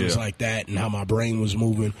and things like that and how my brain was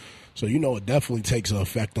moving. So, you know, it definitely takes an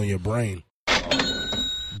effect on your brain.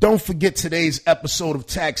 Don't forget today's episode of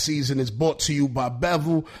Tax Season is brought to you by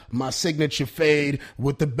Bevel, my signature fade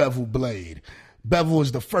with the Bevel blade. Bevel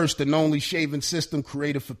is the first and only shaving system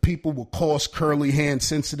created for people with coarse, curly,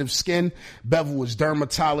 hand-sensitive skin. Bevel is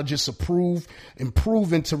dermatologist approved and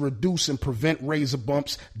proven to reduce and prevent razor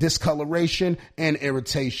bumps, discoloration, and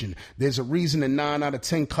irritation. There's a reason that 9 out of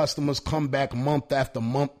 10 customers come back month after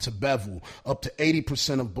month to Bevel. Up to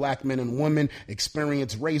 80% of black men and women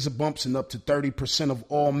experience razor bumps, and up to 30% of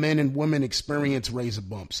all men and women experience razor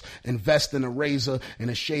bumps. Invest in a razor and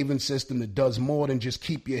a shaving system that does more than just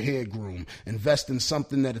keep your hair groomed. Invest invest in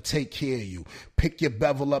something that'll take care of you. Pick your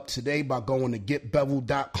Bevel up today by going to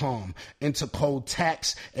getbevel.com. Enter code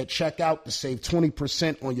TAX at checkout to save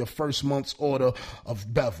 20% on your first month's order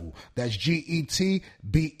of Bevel. That's GetBevel.com.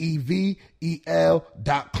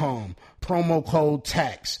 Promo code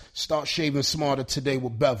TAX. Start shaving smarter today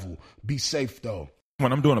with Bevel. Be safe, though.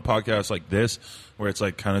 When I'm doing a podcast like this, where it's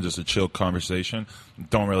like kind of just a chill conversation,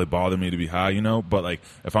 don't really bother me to be high, you know. But like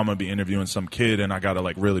if I'm gonna be interviewing some kid and I gotta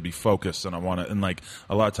like really be focused, and I want to, and like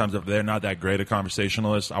a lot of times if they're not that great a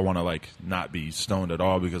conversationalist, I want to like not be stoned at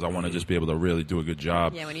all because I want to just be able to really do a good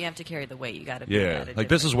job. Yeah, when you have to carry the weight, you gotta. Yeah, like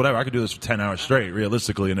this is whatever. I could do this for 10 hours straight,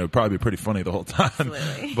 realistically, and it would probably be pretty funny the whole time.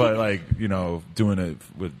 Absolutely. But like, you know, doing it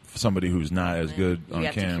with somebody who's not as good you on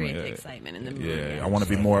have camera. to create the excitement in the movie. Yeah, I want to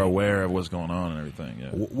be more aware of what's going on and everything. Yeah.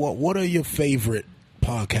 What are your favorite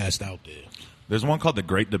podcasts out there? There's one called The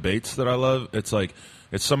Great Debates that I love. It's like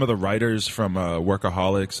it's some of the writers from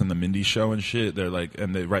Workaholics and The Mindy Show and shit. They're like,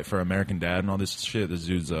 and they write for American Dad and all this shit. This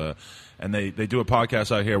dude's and they do a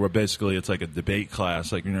podcast out here where basically it's like a debate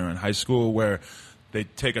class, like, you know, in high school, where they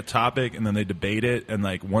take a topic and then they debate it, and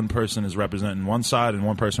like one person is representing one side and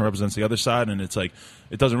one person represents the other side, and it's like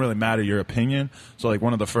it doesn't really matter your opinion. So like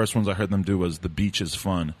one of the first ones I heard them do was The Beach is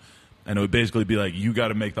Fun. And it would basically be like, you got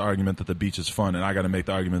to make the argument that the beach is fun, and I got to make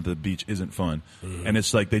the argument that the beach isn't fun. Mm-hmm. And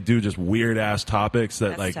it's like they do just weird ass topics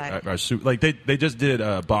that like are like they just did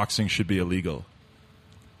boxing should be illegal.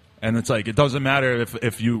 And it's like it doesn't matter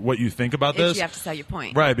if you what you think about this. You have to sell your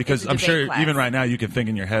point, right? Because I'm sure class. Even right now you can think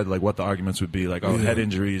in your head like what the arguments would be, like head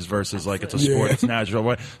injuries versus like it's a sport, it's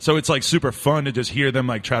natural. So it's like super fun to just hear them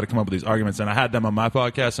like try to come up with these arguments. And I had them on my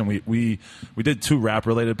podcast, and we did 2 rap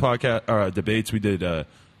related podcast debates. We did.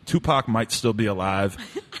 Tupac Might Still Be Alive,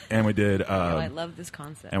 and we did. I love this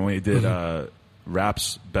concept. And we did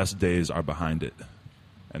rap's best days are behind it,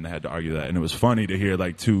 and they had to argue that, and it was funny to hear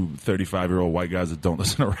like 2 35-year-old white guys that don't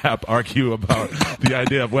listen to rap argue about the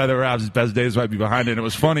idea of whether rap's best days might be behind it. And it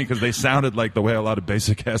was funny because they sounded like the way a lot of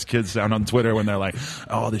basic ass kids sound on Twitter when they're like,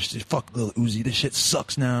 "Oh, this shit, fuck Lil Uzi, this shit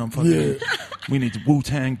sucks now. We need the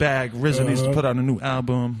Wu-Tang back. RZA needs to put out a new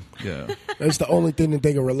album." Yeah. That's the only thing that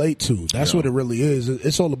they can relate to. That's what it really is.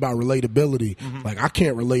 It's all about relatability. Mm-hmm. Like I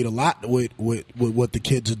can't relate a lot with what the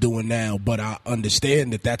kids are doing now, but I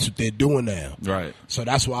understand that that's what they're doing now. Right. So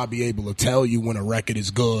that's why I'll be able to tell you when a record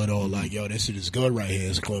is good, or like, yo, this shit is good right here.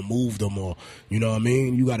 It's gonna move them, or you know what I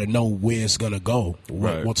mean. You got to know where it's gonna go.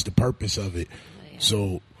 What's the purpose of it? Yeah.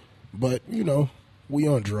 So, but you know, we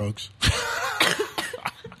on drugs.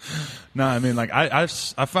 No, I mean, like I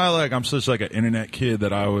feel like I'm such like an internet kid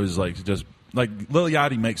that I was like just like Lil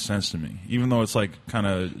Yachty makes sense to me, even though it's like kind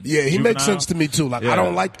of he makes sense to me too. Like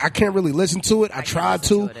I can't really listen to it. I tried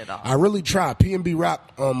to. I really tried. PNB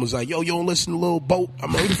Rock was like, yo, you don't listen to Lil Boat?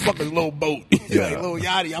 I'm like, who the fuck is Lil Boat? Like Lil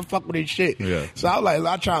Yachty, I fuck with his shit. Yeah. So I was like,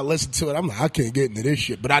 I try to listen to it. I'm like, I can't get into this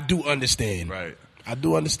shit, but I do understand. Right. I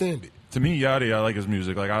do understand it. To me, Yachty, I like his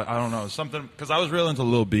music. Like I don't know, something, because I was real into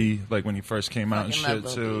Lil B, like when he first came out and shit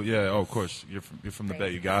too. Yeah, of course, you're from the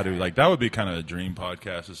Bay, you got to. Like that would be kind of a dream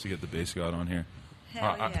podcast, is to get the Bass God on here.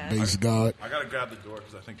 Hell yeah. Bass God. I gotta grab the door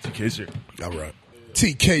because I think TK's here. All right.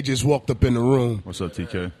 TK just walked up in the room. What's up,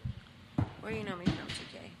 TK? Where you know me from,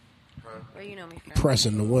 TK? Where you know me from?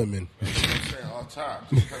 Pressing the women. All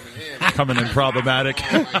top. Coming in problematic.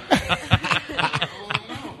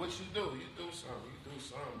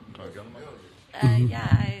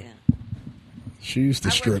 She used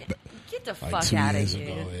to strip. Get the like fuck 2 out of years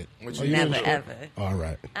here. ago. Never ever. All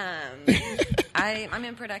right. I'm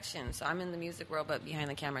in production, so I'm in the music world, but behind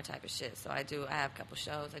the camera type of shit. So I have a couple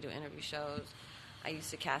shows. I do interview shows. I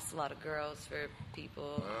used to cast a lot of girls for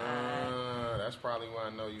people. That's probably why I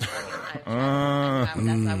know you from.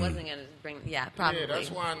 I wasn't gonna bring. Yeah, probably. Yeah,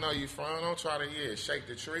 that's why I know you from. Don't try to shake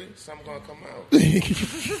the tree. Something gonna come out.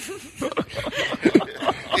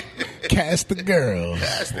 Cast the girls.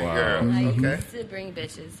 Cast the girls. I used to bring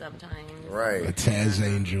bitches sometimes. Right. The Taz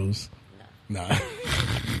Angels. No.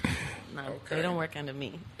 No, they don't work under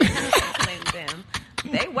me.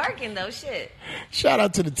 They working though, shit. Shout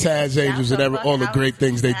out to the Taz Angels and all the great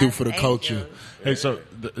things they do for the culture. Hey, so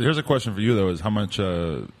here's a question for you though: is how much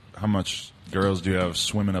girls do you have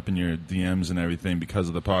swimming up in your DMs and everything because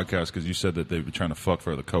of the podcast? Because you said that they were trying to fuck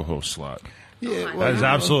for the co-host slot. Yeah, That is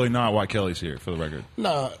absolutely not why Kelly's here, for the record.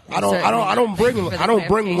 Nah, I don't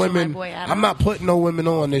bring women. I'm not putting no women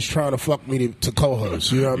on that's trying to fuck me to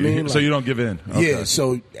co-host. You know what I mean? So you don't give in. Okay. Yeah,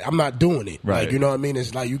 so I'm not doing it. Right. Like, you know what I mean?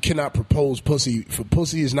 It's like you cannot propose pussy. For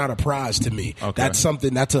pussy is not a prize to me. Okay. That's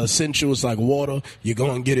something that's an essential. It's like water. You're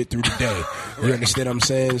going to get it through the day. You understand what I'm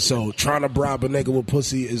saying? So trying to bribe a nigga with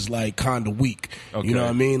pussy is like kind of weak. Okay. You know what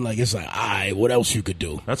I mean? Like it's like, all right, what else you could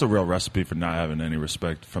do? That's a real recipe for not having any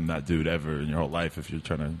respect from that dude ever in your whole life if you're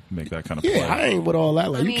trying to make that kind of play. Yeah, I ain't with all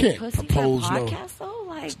that. Like, you can't pussy propose for a no. podcast, though?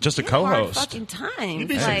 Like, Just a it's hard co-host. fucking time. You'd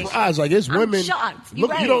be Like, surprised. Like it's I'm women. shocked. You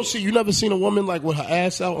Look, right. you never seen a woman like with her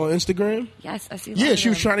ass out on Instagram. Yes, I see. Yeah, she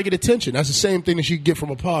was trying to get attention. That's the same thing that she get from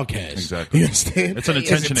a podcast. Exactly. You understand? It's an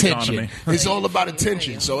attention economy. It's all about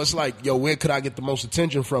attention. So it's like, yo, where could I get the most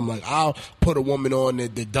attention from? Like, I'll put a woman on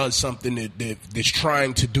that does something that's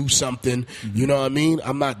trying to do something. Mm-hmm. You know what I mean?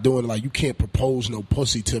 I'm not doing like, you can't propose no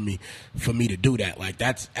pussy to me for me to do that. Like,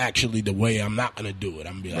 that's actually the way I'm not gonna do it.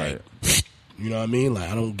 I'm gonna be like. Right. You know what I mean? Like,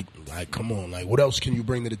 I don't, like, come on. Like, what else can you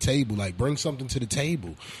bring to the table? Like, bring something to the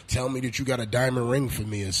table. Tell me that you got a diamond ring for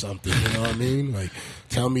me or something. You know what I mean? Like,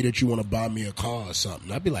 tell me that you want to buy me a car or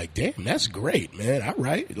something. I'd be like, damn, that's great, man. All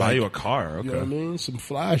right. Like, Buy you a car. Okay. You know what I mean? Some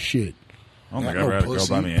fly shit. I don't think Not I've no ever had a girl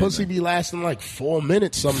pussy. buy me Pussy anything. be lasting like 4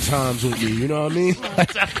 minutes sometimes with me. You know what I mean?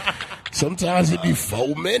 Sometimes it be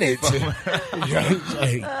 4 minutes. You know,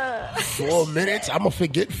 like 4 minutes. I'm gonna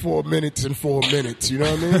forget 4 minutes in 4 minutes. You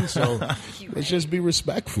know what I mean? So let's just be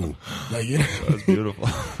respectful. Like, you know, That's beautiful.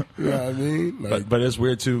 you know what I mean? Like, But it's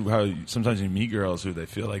weird too how sometimes you meet girls who they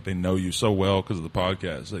feel like they know you so well because of the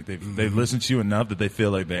podcast. Like they've listened to you enough that they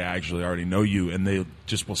feel like they actually already know you, and they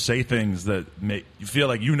just will say things that make you feel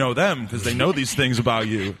like you know them because they know these things about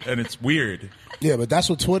you, and it's weird. yeah, but that's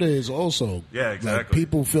what Twitter is also. Yeah, Like, exactly.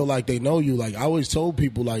 people feel like they know you. Like, I always told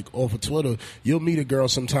people, like, off of Twitter, you'll meet a girl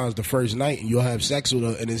sometimes the first night and you'll have sex with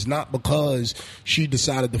her, and it's not because she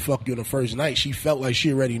decided to fuck you on the first night. She felt like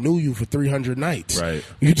she already knew you for 300 nights. Right.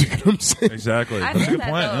 You know what I'm saying? Exactly. I That's a feel good that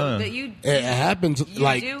point. though. Yeah. That you It happens, you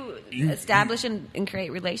like, do you- establish and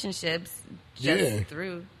create relationships just Yeah.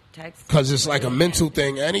 through text. because it's like a mental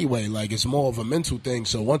thing anyway. Like, it's more of a mental thing.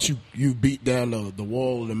 So once you beat down the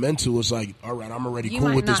wall of the mental, it's like, all right, I'm already You cool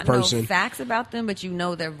might with this not person. know facts about them, but you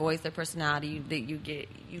know their voice, their personality. That you get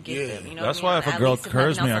Yeah. them. You know That's what I why mean? if a At girl least if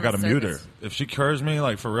curs nothing me, else I on gotta the mute her. surface. If she curs me,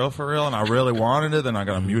 like for real, and I really wanted it, then I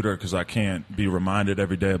gotta mute her because I can't be reminded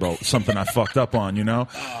every day about something I fucked up on. You know,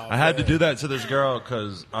 I had to do that to this girl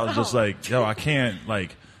because I was just like, yo, I can't,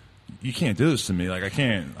 like, you can't do this to me. Like, I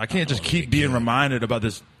can't just keep being reminded about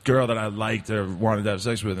this girl that I liked or wanted to have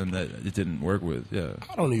sex with and that it didn't work with. Yeah,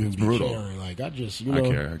 I don't even It's be brutal. caring. Like, I just, you I know,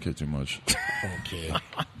 care. I care too much. I don't care.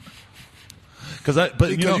 But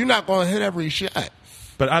you know, Because you're not going to hit every shot.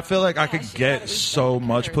 But I feel like I could she get gotta so respect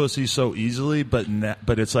much her. pussy so easily, but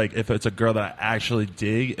it's like if it's a girl that I actually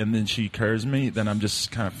dig and then she curs me, then I'm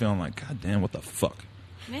just kind of feeling like, God damn, what the fuck?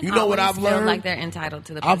 Men You know what always I've feel learned? like they're entitled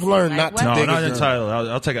to the. I've pussy. learned Like, not to what? No, dig not a girl. entitled.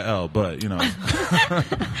 I'll take an L, but you know,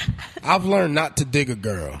 I've learned not to dig a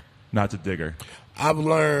girl. not to dig her. I've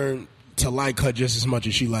learned to like her just as much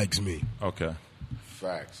as she likes me. Okay,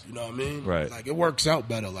 Facts. You know what I mean? Right. Like, it works out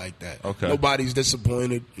better like that. Okay. Nobody's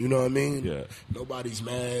disappointed. You know what I mean? Yeah. Nobody's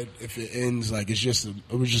mad if it ends. Like, it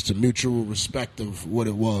was just a mutual respect of what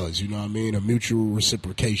it was. You know what I mean? A mutual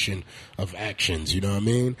reciprocation of actions. You know what I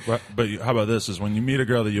mean? but how about this? Is when you meet a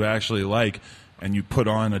girl that you actually like. And you put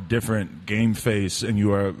on a different game face, and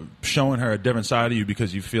you are showing her a different side of you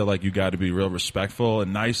because you feel like you got to be real respectful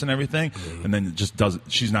and nice and everything, and then it just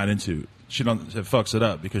doesn't. She's not into it. It fucks it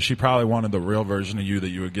up because she probably wanted the real version of you that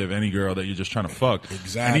you would give any girl that you're just trying to fuck.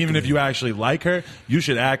 Exactly. And even if you actually like her, you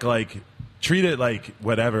should act like. Treat it like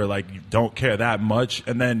whatever, like you don't care that much,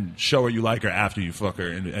 and then show her you like her after you fuck her,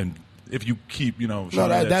 and if you keep, showing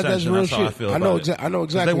that's attention, real that's how I shit. feel I about know it. I know 'Cause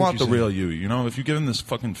exactly They what want the you're real saying. you. If you give them this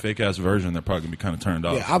fucking fake ass version, they're probably gonna be kind of turned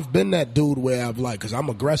off. Yeah, I've been that dude where I've like, because I'm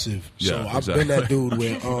aggressive. So Yeah, I've been that exactly. dude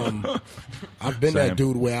where I've been Same. that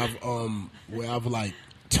dude where I've like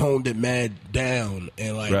toned it mad down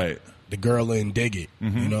and like Right. the girl didn't dig it. You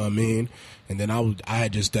know what I mean? And then I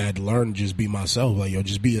had to learn to just be myself. Like, yo,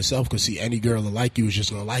 just be yourself. Because see, any girl that like you is just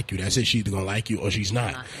gonna like you. That's it. She's either gonna like you or she's not.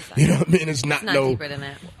 Exactly. You know what I mean? It's not, It's not no. deeper than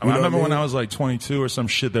that. I remember when I was like 22 or some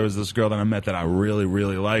shit, there was this girl that I met that I really,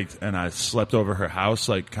 really liked, and I slept over her house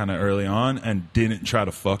like kind of early on and didn't try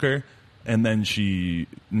to fuck her. And then she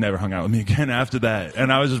never hung out with me again after that.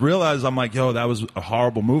 And I was just realized, I'm like, yo, that was a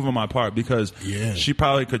horrible move on my part because Yeah. she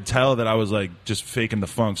probably could tell that I was like just faking the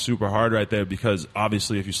funk super hard right there because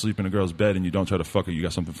obviously if you sleep in a girl's bed and you don't try to fuck her, you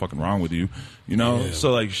got something fucking wrong with you, Yeah.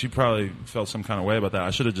 So like she probably felt some kind of way about that.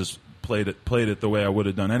 I should have just played it the way I would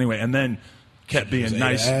have done anyway. And then kept being ate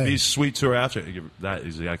nice, ass. be sweet to her after. That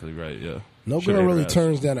is exactly right. Yeah. No Should've girl ate her really ass.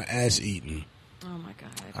 turns down an ass eating. Oh my god.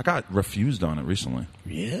 I got refused on it recently.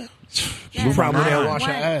 Yeah. Yeah, You probably I didn't don't wash your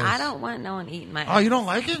want- ass. I don't want no one eating my. Oh, you don't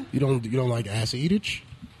like it? You don't like ass eatage?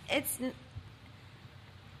 It's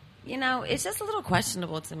it's just a little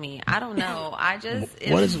questionable to me. I don't know. I just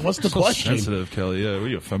What's the So question? sensitive, Kelly. Yeah, were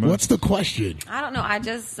you a feminist? What's the question? I don't know. I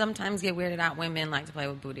just sometimes get weirded out when men like to play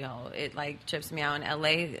with booty hole. It like trips me out. In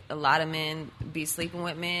LA, a lot of men be sleeping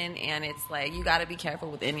with men, and it's like you got to be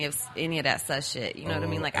careful with any of that such shit. You know what I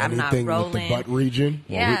mean? Like I'm not Anything rolling. with the butt region?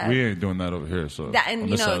 Well, Yeah. we ain't doing that over here. So That, on and you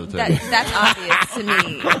this side know of the table. that's obvious to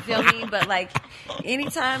me. You feel me? But like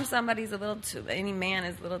anytime any man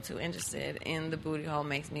is a little too interested in the booty hole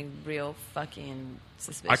makes me real fucking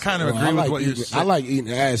suspicious. I kind of Well, agree I with what you eating, said. I like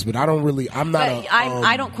eating ass, but I don't really. I'm not. But a,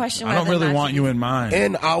 I don't question. I don't whether or really not want you in mine.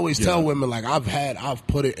 And I always Yeah. tell women like I've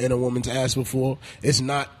put it in a woman's ass before. It's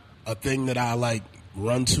not a thing that I like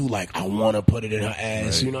run to. Like I want to put it in her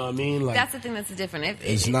ass. Right. You know what I mean? Like That's the thing that's different.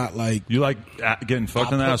 it's not like You like getting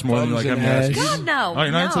fucked I in the put ass more than you like thumbs having in your ass ass. eaten? God, no. Oh,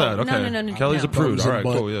 you're not into No. that? Okay. No. Kelly's No. a prude. Thumbs All in right,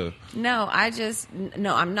 butt. cool, yeah.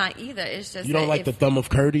 No, I'm not either. It's just you don't that like if- the thumb of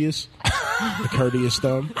courteous, the courteous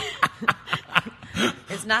thumb.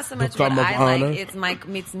 It's not so much thumb what of I honor. like.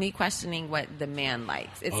 It's me questioning what the man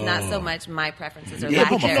likes. It's not so much my preferences or Yeah, lack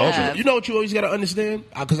but thereof. you know what you always got to understand?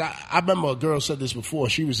 Because I remember a girl said this before.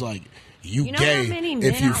 She was like, you You know how gay many if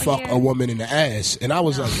men you out fuck here- a woman in the ass. And I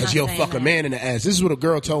was No, like, I'm because not you'll saying fuck a that. man in the ass. This is what a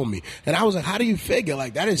girl told me. And I was like, how do you figure?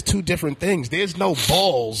 Like, that is two different things. There's no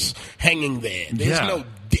balls hanging there. There's Yeah. no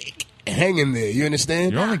dick hanging there. You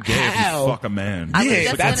understand? You're only gay if How? you fuck a man. I was Yeah,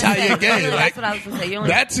 just that's gonna how say- you're gay. no, Like, that's what I was going to say. You only,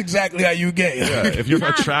 That's exactly how you gay. Yeah, if you're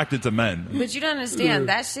attracted to men. but you don't understand.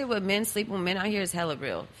 That shit with men sleeping with men out here is hella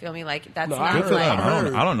real. Feel me? Like, that's No, I not heard Good for like... them. I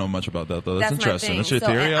heard. I don't know much about that though. That's, That's my interesting. thing. That's your So,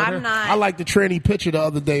 theory and out I'm there. not... I like the tranny picture the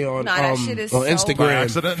other day on No, that shit is on so- Instagram. By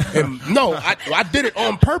accident? And no, I did it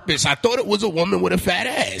on purpose. I thought it was a woman with a fat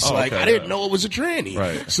ass. Oh, like okay, I didn't yeah. know it was a tranny.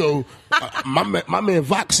 Right. So my man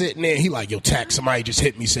Vox sitting there, he like, yo, Tax, somebody just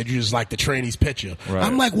hit me, said you just like the tranny's picture. Right.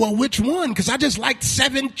 I'm like, well, which one? Because I just liked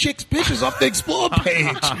 7 chicks' pictures off the Explore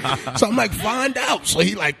page. So I'm like, find out. So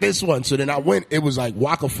he like this one. So then I went. It was like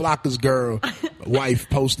Waka Flocka's girl wife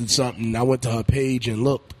posted something. I went to her page and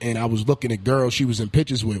looked, and I was looking at girls she was in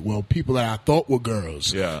pictures with. Well, people that I thought were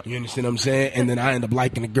girls. Yeah. You understand what I'm saying? And then I ended up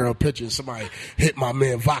liking the girl picture. And somebody hit my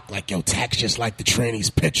man Vok like, yo, Tax just like the tranny's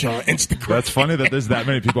picture on Instagram. That's funny that there's that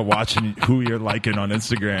many people watching who you're liking on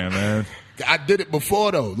Instagram, man. I did it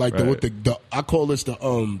before though. Like Right. with the I call this the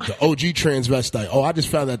OG transvestite. Oh, I just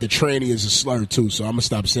found out the tranny is a slur too, so I'm gonna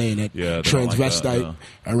stop saying that. Yeah, they don't like that, transvestite. no.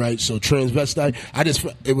 All right, so transvestite.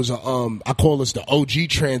 It was a I call this the OG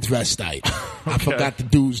transvestite. I forgot the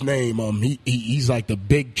dude's name. He's like the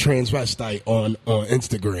big transvestite on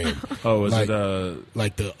Instagram. Oh, is like, it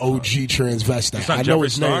like the OG transvestite? It's not I know Jeffree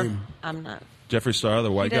his Star? name. I'm not... Jeffree Star, the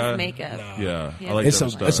He white does guy? makeup. Yeah, Yeah. I like It's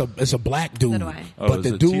Jeffree Star. a black dude. So do I. Oh, but is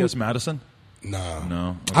the it dude T.S. Madison? Nah.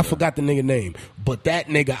 No? I Okay. forgot the nigga name. But that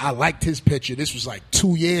nigga, I liked his picture. This was like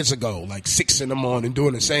 2 years ago, like 6 in the morning,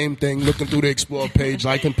 doing the same thing, looking through the Explore page,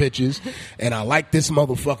 liking pictures. And I liked this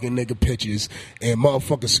motherfucking nigga pictures. And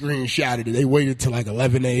motherfucker screenshotted it. They waited till like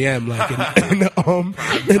 11 a.m. like in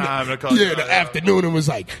the afternoon. It was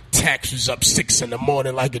like, Tax was up 6 in the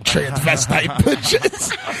morning like a transvestite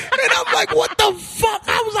pictures. And I'm like, what the fuck?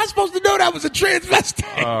 How was I supposed to know that was a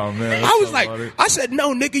transvestite? Oh, man, I that's was so like, funny. I said,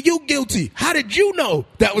 no, nigga, you guilty. How did you know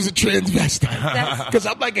that was a transvestite? Because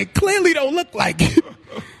I'm like, it clearly don't look like it.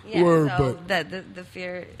 Yeah, Word, so but the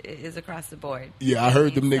fear is across the board. yeah, I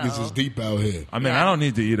heard them niggas So- is deep out here. I mean, Yeah. I don't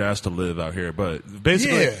need to eat ass to live out here, but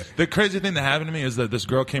basically, Yeah. the crazy thing that happened to me is that this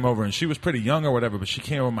girl came over and she was pretty young or whatever, but she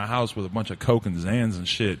came over to my house with a bunch of coke and Zans and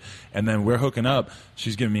shit, and then we're hooking up.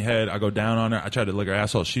 She's giving me head. I go down on her. I try to lick her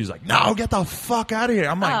asshole. She's like, "No, get the fuck out of here."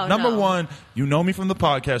 I'm like, Oh, number no. one, you know me from the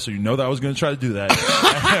podcast, so you know that I was going to try to do that.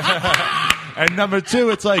 And number two,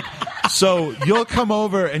 it's like, so you'll come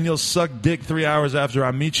over and you'll suck dick 3 hours after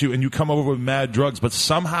I meet you, and you come over with mad drugs, but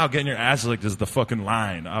somehow getting your ass licked is the fucking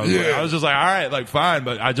line. I was just like, all right, like fine,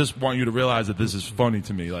 but I just want you to realize that this is funny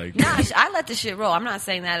to me. Like, Nah, I let the shit roll. I'm not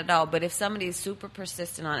saying that at all. But if somebody is super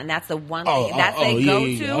persistent on it, and that's the one thing they go yeah. I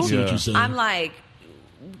see Yeah. what you're saying. I'm like,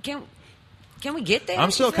 can we get there?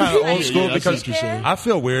 I'm still You feel kind of me? old school Yeah, I see because what you're saying. I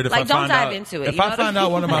feel weird if Like, I don't find dive out into it, if you know I what find I out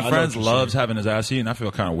mean? one of my I know friends what you're loves having his ass eaten. I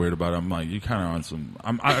feel kind of weird about it. I'm like, you kind of on some.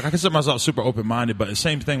 I consider myself super open minded, but the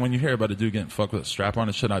same thing when you hear about a dude getting fucked with a strap on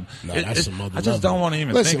and shit. That's some other I just level. don't want to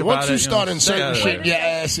even Listen, think about once it. you start stay out inserting of shit in there. your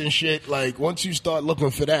ass and shit, like once you start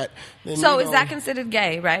looking for that, then, So you is know, that considered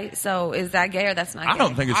gay, right? So is that gay or that's not gay? I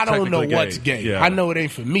don't think it's I don't know technically what's gay. Yeah. I know it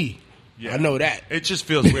ain't for me. Yeah. I know that. It just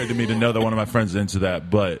feels weird to me to know that one of my friends is into that,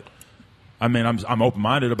 but I mean, I'm open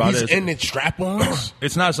minded about He's it. in the strap-ons.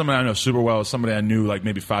 It's not somebody I know super well. It's somebody I knew like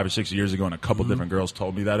maybe 5 or 6 years ago, and a couple different girls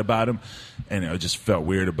told me that about him, and I just felt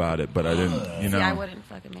weird about it. But I didn't, you know. See, I wouldn't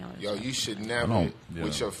fucking mail it. Yo, you should never,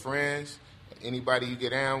 with your friends, anybody you get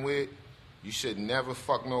down with, you should never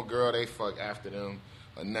fuck no girl they fuck after them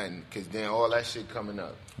or nothing, because then all that shit coming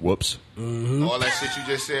up. Whoops. All that shit you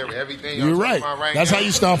just said, everything y'all You're talking right. about right That's now. how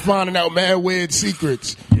you start finding out mad weird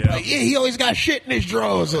secrets. Yeah. Like, he always got shit in his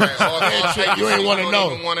drawers. Right, all Shit you ain't want to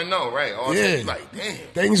know. want to know, right? All Yeah. that, you like, damn.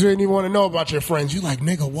 Things you ain't even want to know about your friends. You like,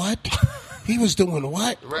 nigga, what? He was doing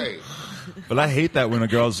what? Right. But I hate that when a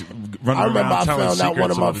girl's running I remember around I telling found out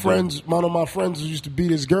one secrets of my about the friends. One of my friends used to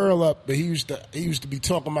beat his girl up, but he used to be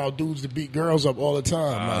talking about dudes that beat girls up all the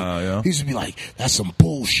time. Like, yeah. He used to be like, "That's some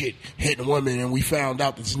bullshit, hitting women." And we found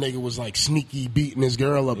out this nigga was like sneaky beating his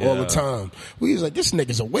girl up all the Yeah. time. We was like, "This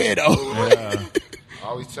nigga's a weirdo." Yeah. I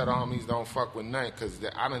always tell the homies don't fuck with nothing, because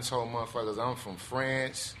I done told motherfuckers I'm from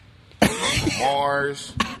France,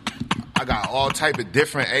 Mars. I got all type of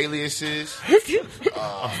different aliases,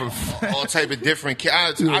 all type of different.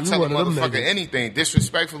 I tell a one of them motherfucker niggas. anything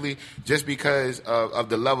disrespectfully just because of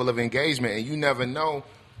the level of engagement, and you never know.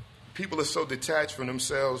 People are so detached from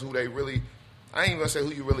themselves, who they really. I ain't even gonna say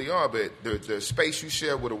who you really are, but the space you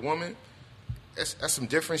share with a woman, that's some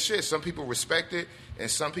different shit. Some people respect it,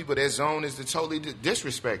 and some people their zone is to totally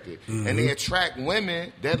disrespect it, and they attract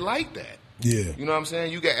women that like that. Yeah. You know what I'm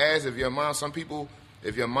saying? You get asked if your mom. Some people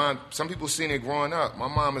seen it growing up. My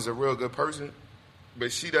mom is a real good person,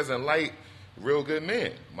 but she doesn't like real good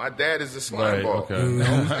men. My dad is a slime Right, ball.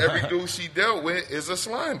 okay. Every dude she dealt with is a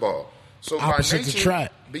slime ball. So Opposites by nature,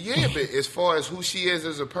 attract. but yeah, but as far as who she is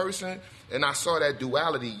as a person, and I saw that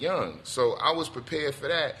duality young, so I was prepared for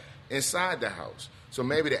that inside the house. So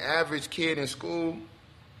maybe the average kid in school,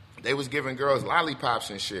 they was giving girls lollipops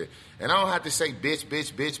and shit. And I don't have to say bitch,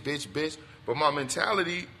 bitch, bitch, bitch, bitch, but my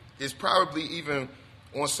mentality is probably even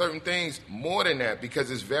on certain things more than that,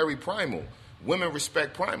 because it's very primal. Women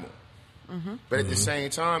respect primal. But at the same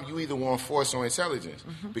time, you either want force or intelligence,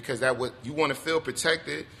 because that what you want to feel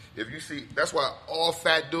protected. If you see, that's why all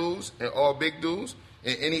fat dudes and all big dudes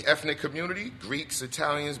in any ethnic community, Greeks,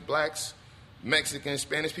 Italians, blacks, Mexicans,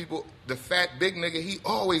 Spanish people, the fat big nigga, he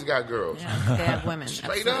always got girls. Yeah, they have women.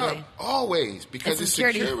 Straight absolutely. up, always, because it's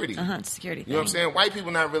security. It's security. You know what I'm saying? White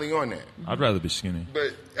people not really on that. I'd rather be skinny.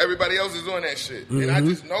 But everybody else is on that shit. And I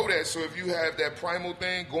just know that. So if you have that primal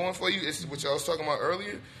thing going for you, it's what y'all was talking about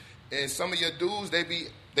earlier. And some of your dudes, they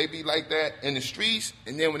be like that in the streets,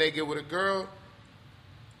 and then when they get with a girl,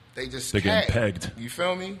 they just They're getting cat. pegged. You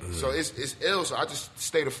feel me? So it's ill. So I just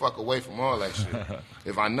stay the fuck away from all that shit.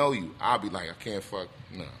 If I know you, I'll be like, I can't fuck.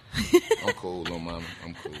 No, I'm cool, little mama.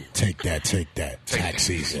 I'm cool. Take that. Tax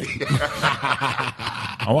season.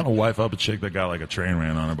 I want to wife up a chick that got like a train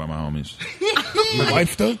ran on her by my homies. You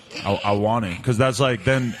wifed her? I want it because that's like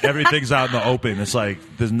then everything's out in the open. It's like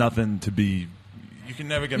there's nothing to be. You can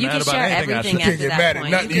never get You mad can about share anything. everything You can't after get that mad at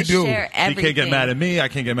point. nothing you you can do. share She can't get everything. mad at me. I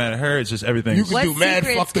can't get mad at her. It's just everything. You could What do mad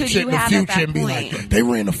secrets fuck the could shit you in the have at future that and be point? like, they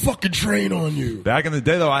ran the fucking train on you. Back in the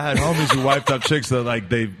day, though, I had homies who wiped up chicks that like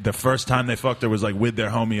the first time they fucked her was like with their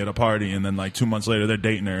homie at a party, and then like 2 months later they're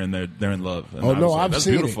dating her and they're in love. And Oh I no, was like, I've that's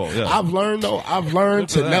seen beautiful. it. Yeah. I've learned Good for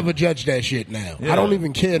to them. never judge that shit now. Yeah. I don't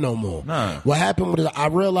even care no more. Nah. What happened was I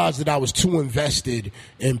realized that I was too invested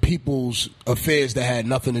in people's affairs that had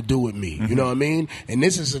nothing to do with me. Mm-hmm. You know what I mean? And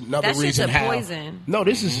this is another That shit's reason a how. poison. No,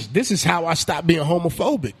 this is how I stopped being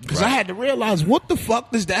homophobic because I had to realize what the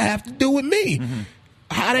fuck does that have to do with me?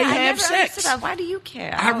 How they I have never sex? understood that. Why do you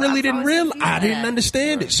care? I really I've didn't always realize. confused I didn't that.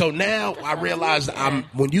 understand it. So now I realize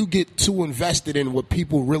when you get too invested in what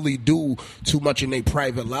people really do too much in their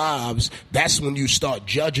private lives, that's when you start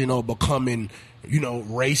judging or becoming,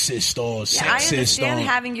 racist or Yeah, I sexist. understand Or,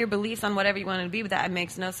 having your beliefs on whatever you want to be, but that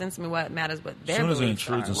makes no sense to me. What matters, what their As soon as it beliefs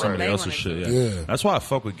intrudes are, in what somebody they else's wanna shit, do. yeah. Yeah. That's why I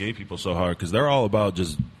fuck with gay people so hard because they're all about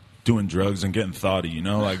just doing drugs and getting thoughty.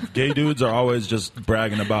 Like gay dudes are always just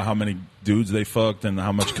bragging about how many dudes they fucked and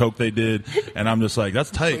how much coke they did, and I'm just like, that's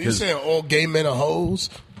tight. so you 'cause- saying all gay men are hoes?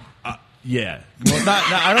 Yeah, well,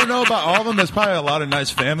 I don't know about all of them. There's probably a lot of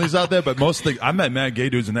nice families out there, but mostly I met mad gay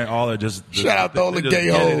dudes, and they all are just Shout out to all the they just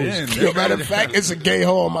gay get it hoes. in. Yo, matter of fact, it's a gay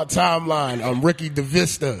hoe on my timeline. Ricky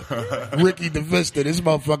DeVista. Ricky DeVista. This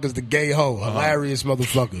motherfucker's the gay hoe. Hilarious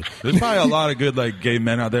motherfucker. There's probably a lot of good like gay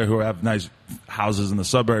men out there who have nice houses in the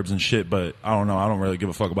suburbs and shit, but I don't know. I don't really give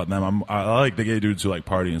a fuck about them. I like the gay dudes who like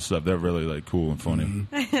party and stuff. They're really like cool and funny.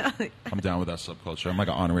 I'm down with that subculture. I'm like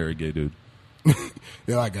an honorary gay dude.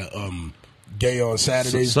 They're like a Gay on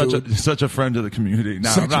Saturdays. Such a friend of the community. Nah,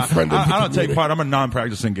 Such a friend of the I don't community. take part. I'm a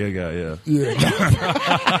non-practicing gay guy. Yeah.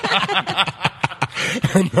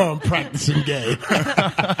 No, I'm practicing gay.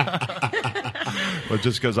 But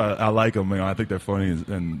just because I like them, I think they're funny,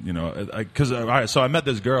 and because all right, so I met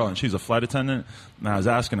this girl and she's a flight attendant, and I was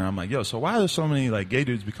asking her, I'm like, yo, so why do so many like gay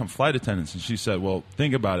dudes become flight attendants? And she said, well,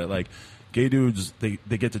 think about it, like gay dudes, they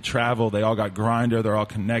get to travel, they all got Grindr, they're all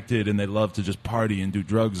connected, and they love to just party and do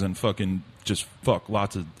drugs and fucking just fuck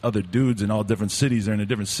lots of other dudes in all different cities. They're in a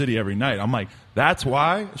different city every night. I'm like, that's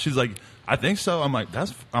why? She's like, I think so. I'm like,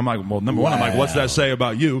 well, number one, I'm like, what's that say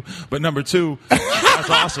about you? But number two, that's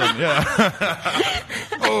awesome. Yeah.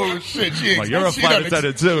 Oh shit! You're a flight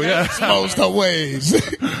attendant too. Yeah. Exposed her ways.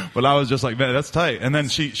 But I was just like, man, that's tight. And then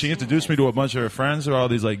she introduced me to a bunch of her friends who are all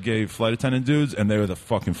these like gay flight attendant dudes, and they were the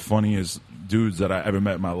fucking funniest dudes that I ever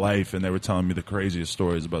met in my life. And they were telling me the craziest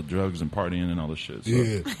stories about drugs and partying and all this shit. So.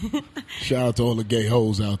 Yeah. Shout out to all the gay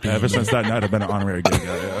hoes out there. Ever since that night, I've been an honorary gay guy.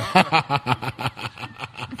 Yeah.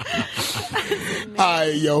 All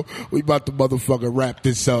right, yo, we about to motherfucking wrap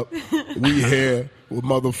this up. We here with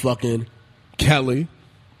motherfucking Kelly.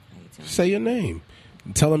 Say your name.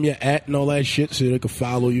 Tell them your at and all that shit so they can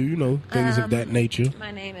follow you, things of that nature.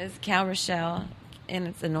 My name is Cal Rochelle, and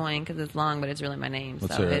it's annoying because it's long, but it's really my name.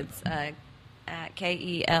 Let's so hear it. it's at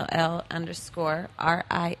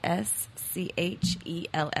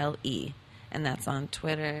KELL_RISCHELLE. And that's on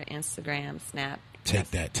Twitter, Instagram, Snap.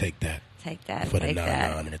 Take that. Take that. For the take 99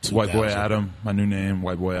 that. and the 2000. White Boy Adam, my new name,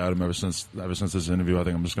 White Boy Adam. Ever since this interview, I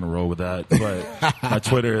think I'm just gonna roll with that. But my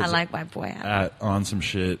Twitter is I like White Boy Adam. at on some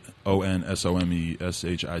shit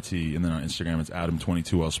ONSOMESHIT, and then on Instagram it's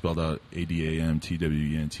Adam22, all spelled out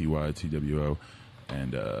ADAMTWENTYTWO,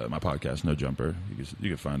 and my podcast No Jumper. You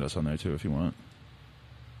can find us on there too if you want.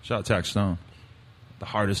 Shout out Tax Stone, the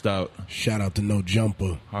hardest out. Shout out to No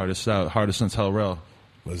Jumper. Hardest out, hardest since Hell Rel.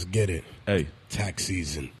 Let's get it. Hey, Tax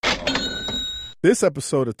season. This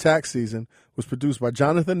episode of Tax Season was produced by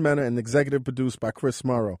Jonathan Mena and executive produced by Chris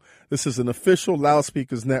Morrow. This is an official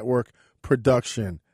Loudspeakers Network production.